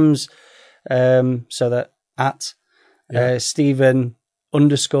 Instagram's, so that at Stephen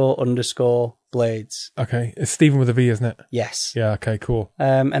 _ Blades. Okay, it's Stephen with a V, isn't it? Yes. Yeah. Okay. Cool.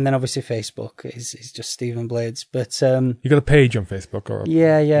 And then obviously Facebook is just Stephen Blades. But you got a page on Facebook or?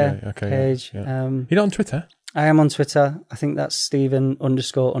 Okay. Page. Yeah. You're not on Twitter? I am on Twitter. I think that's Stephen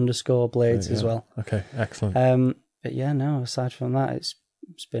 _ Blades as well. Okay. Excellent. But yeah, no. Aside from that, it's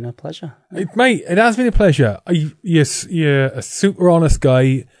been a pleasure. Mate, it has been a pleasure. You're a super honest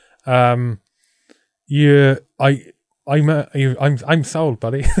guy. I'm sold,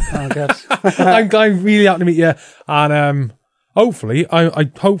 buddy. Oh God. I'm really happy to meet you, and hopefully,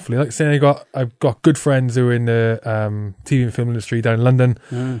 hopefully, like saying, I've got good friends who are in the TV and film industry down in London,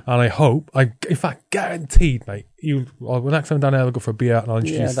 and I hope, in fact, guaranteed, mate, when next time I'm down there, I'll go for a beer and I'll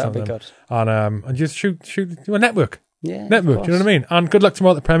introduce that'd be them, good. and just shoot a network. Yeah, network. Do you know what I mean? And good luck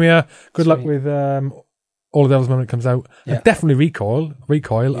tomorrow at the premiere. Good luck with All the Devil's Men when it comes out. Yeah. And definitely Recoil,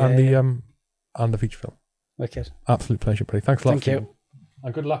 and the feature film. Wicked. Absolute pleasure, buddy. Thanks a lot. Thank you.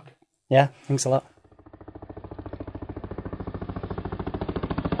 And good luck. Yeah, thanks a lot.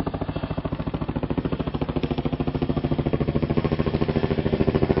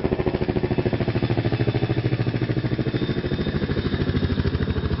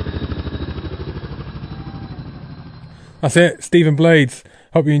 That's it. Stephen Blades.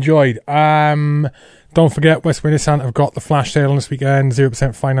 Hope you enjoyed. Don't forget, West Wayne Nissan have got the flash sale on this weekend,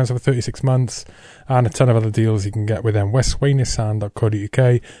 0% finance over 36 months, and a ton of other deals you can get with them.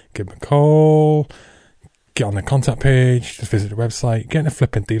 westwaynissan.co.uk. Give them a call, get on their contact page, just visit the website, get in a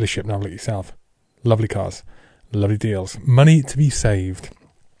flipping dealership and have a look yourself. Lovely cars, lovely deals, money to be saved.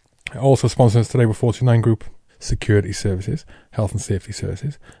 Also sponsors today with 49 Group, security services, health and safety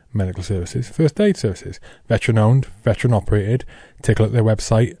services, medical services, first aid services, veteran owned, veteran operated. Take a look at their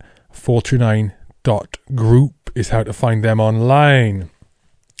website, 429.group is how to find them online.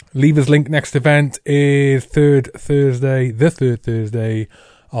 Levers Link next event is the third Thursday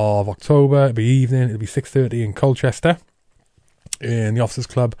of October. It'll be evening, it'll be 6:30 in Colchester. in the Officers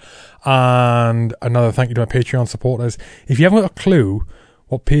Club. And another thank you to my Patreon supporters. If you haven't got a clue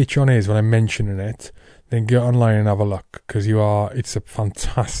what Patreon is when I'm mentioning it, then get online and have a look, because it's a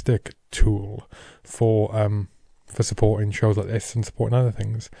fantastic tool for supporting shows like this and supporting other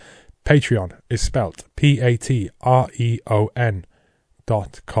things. Patreon is spelt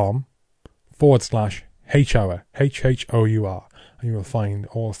patreon.com/H-Hour, H-H-O-U-R, and you will find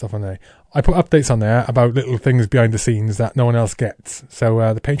all the stuff on there. I put updates on there about little things behind the scenes that no one else gets.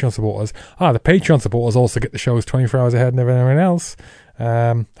 So the Patreon supporters also get the shows 24 hours ahead and everything else.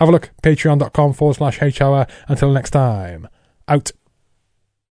 Have a look, patreon.com/H-Hour. Until next time, out.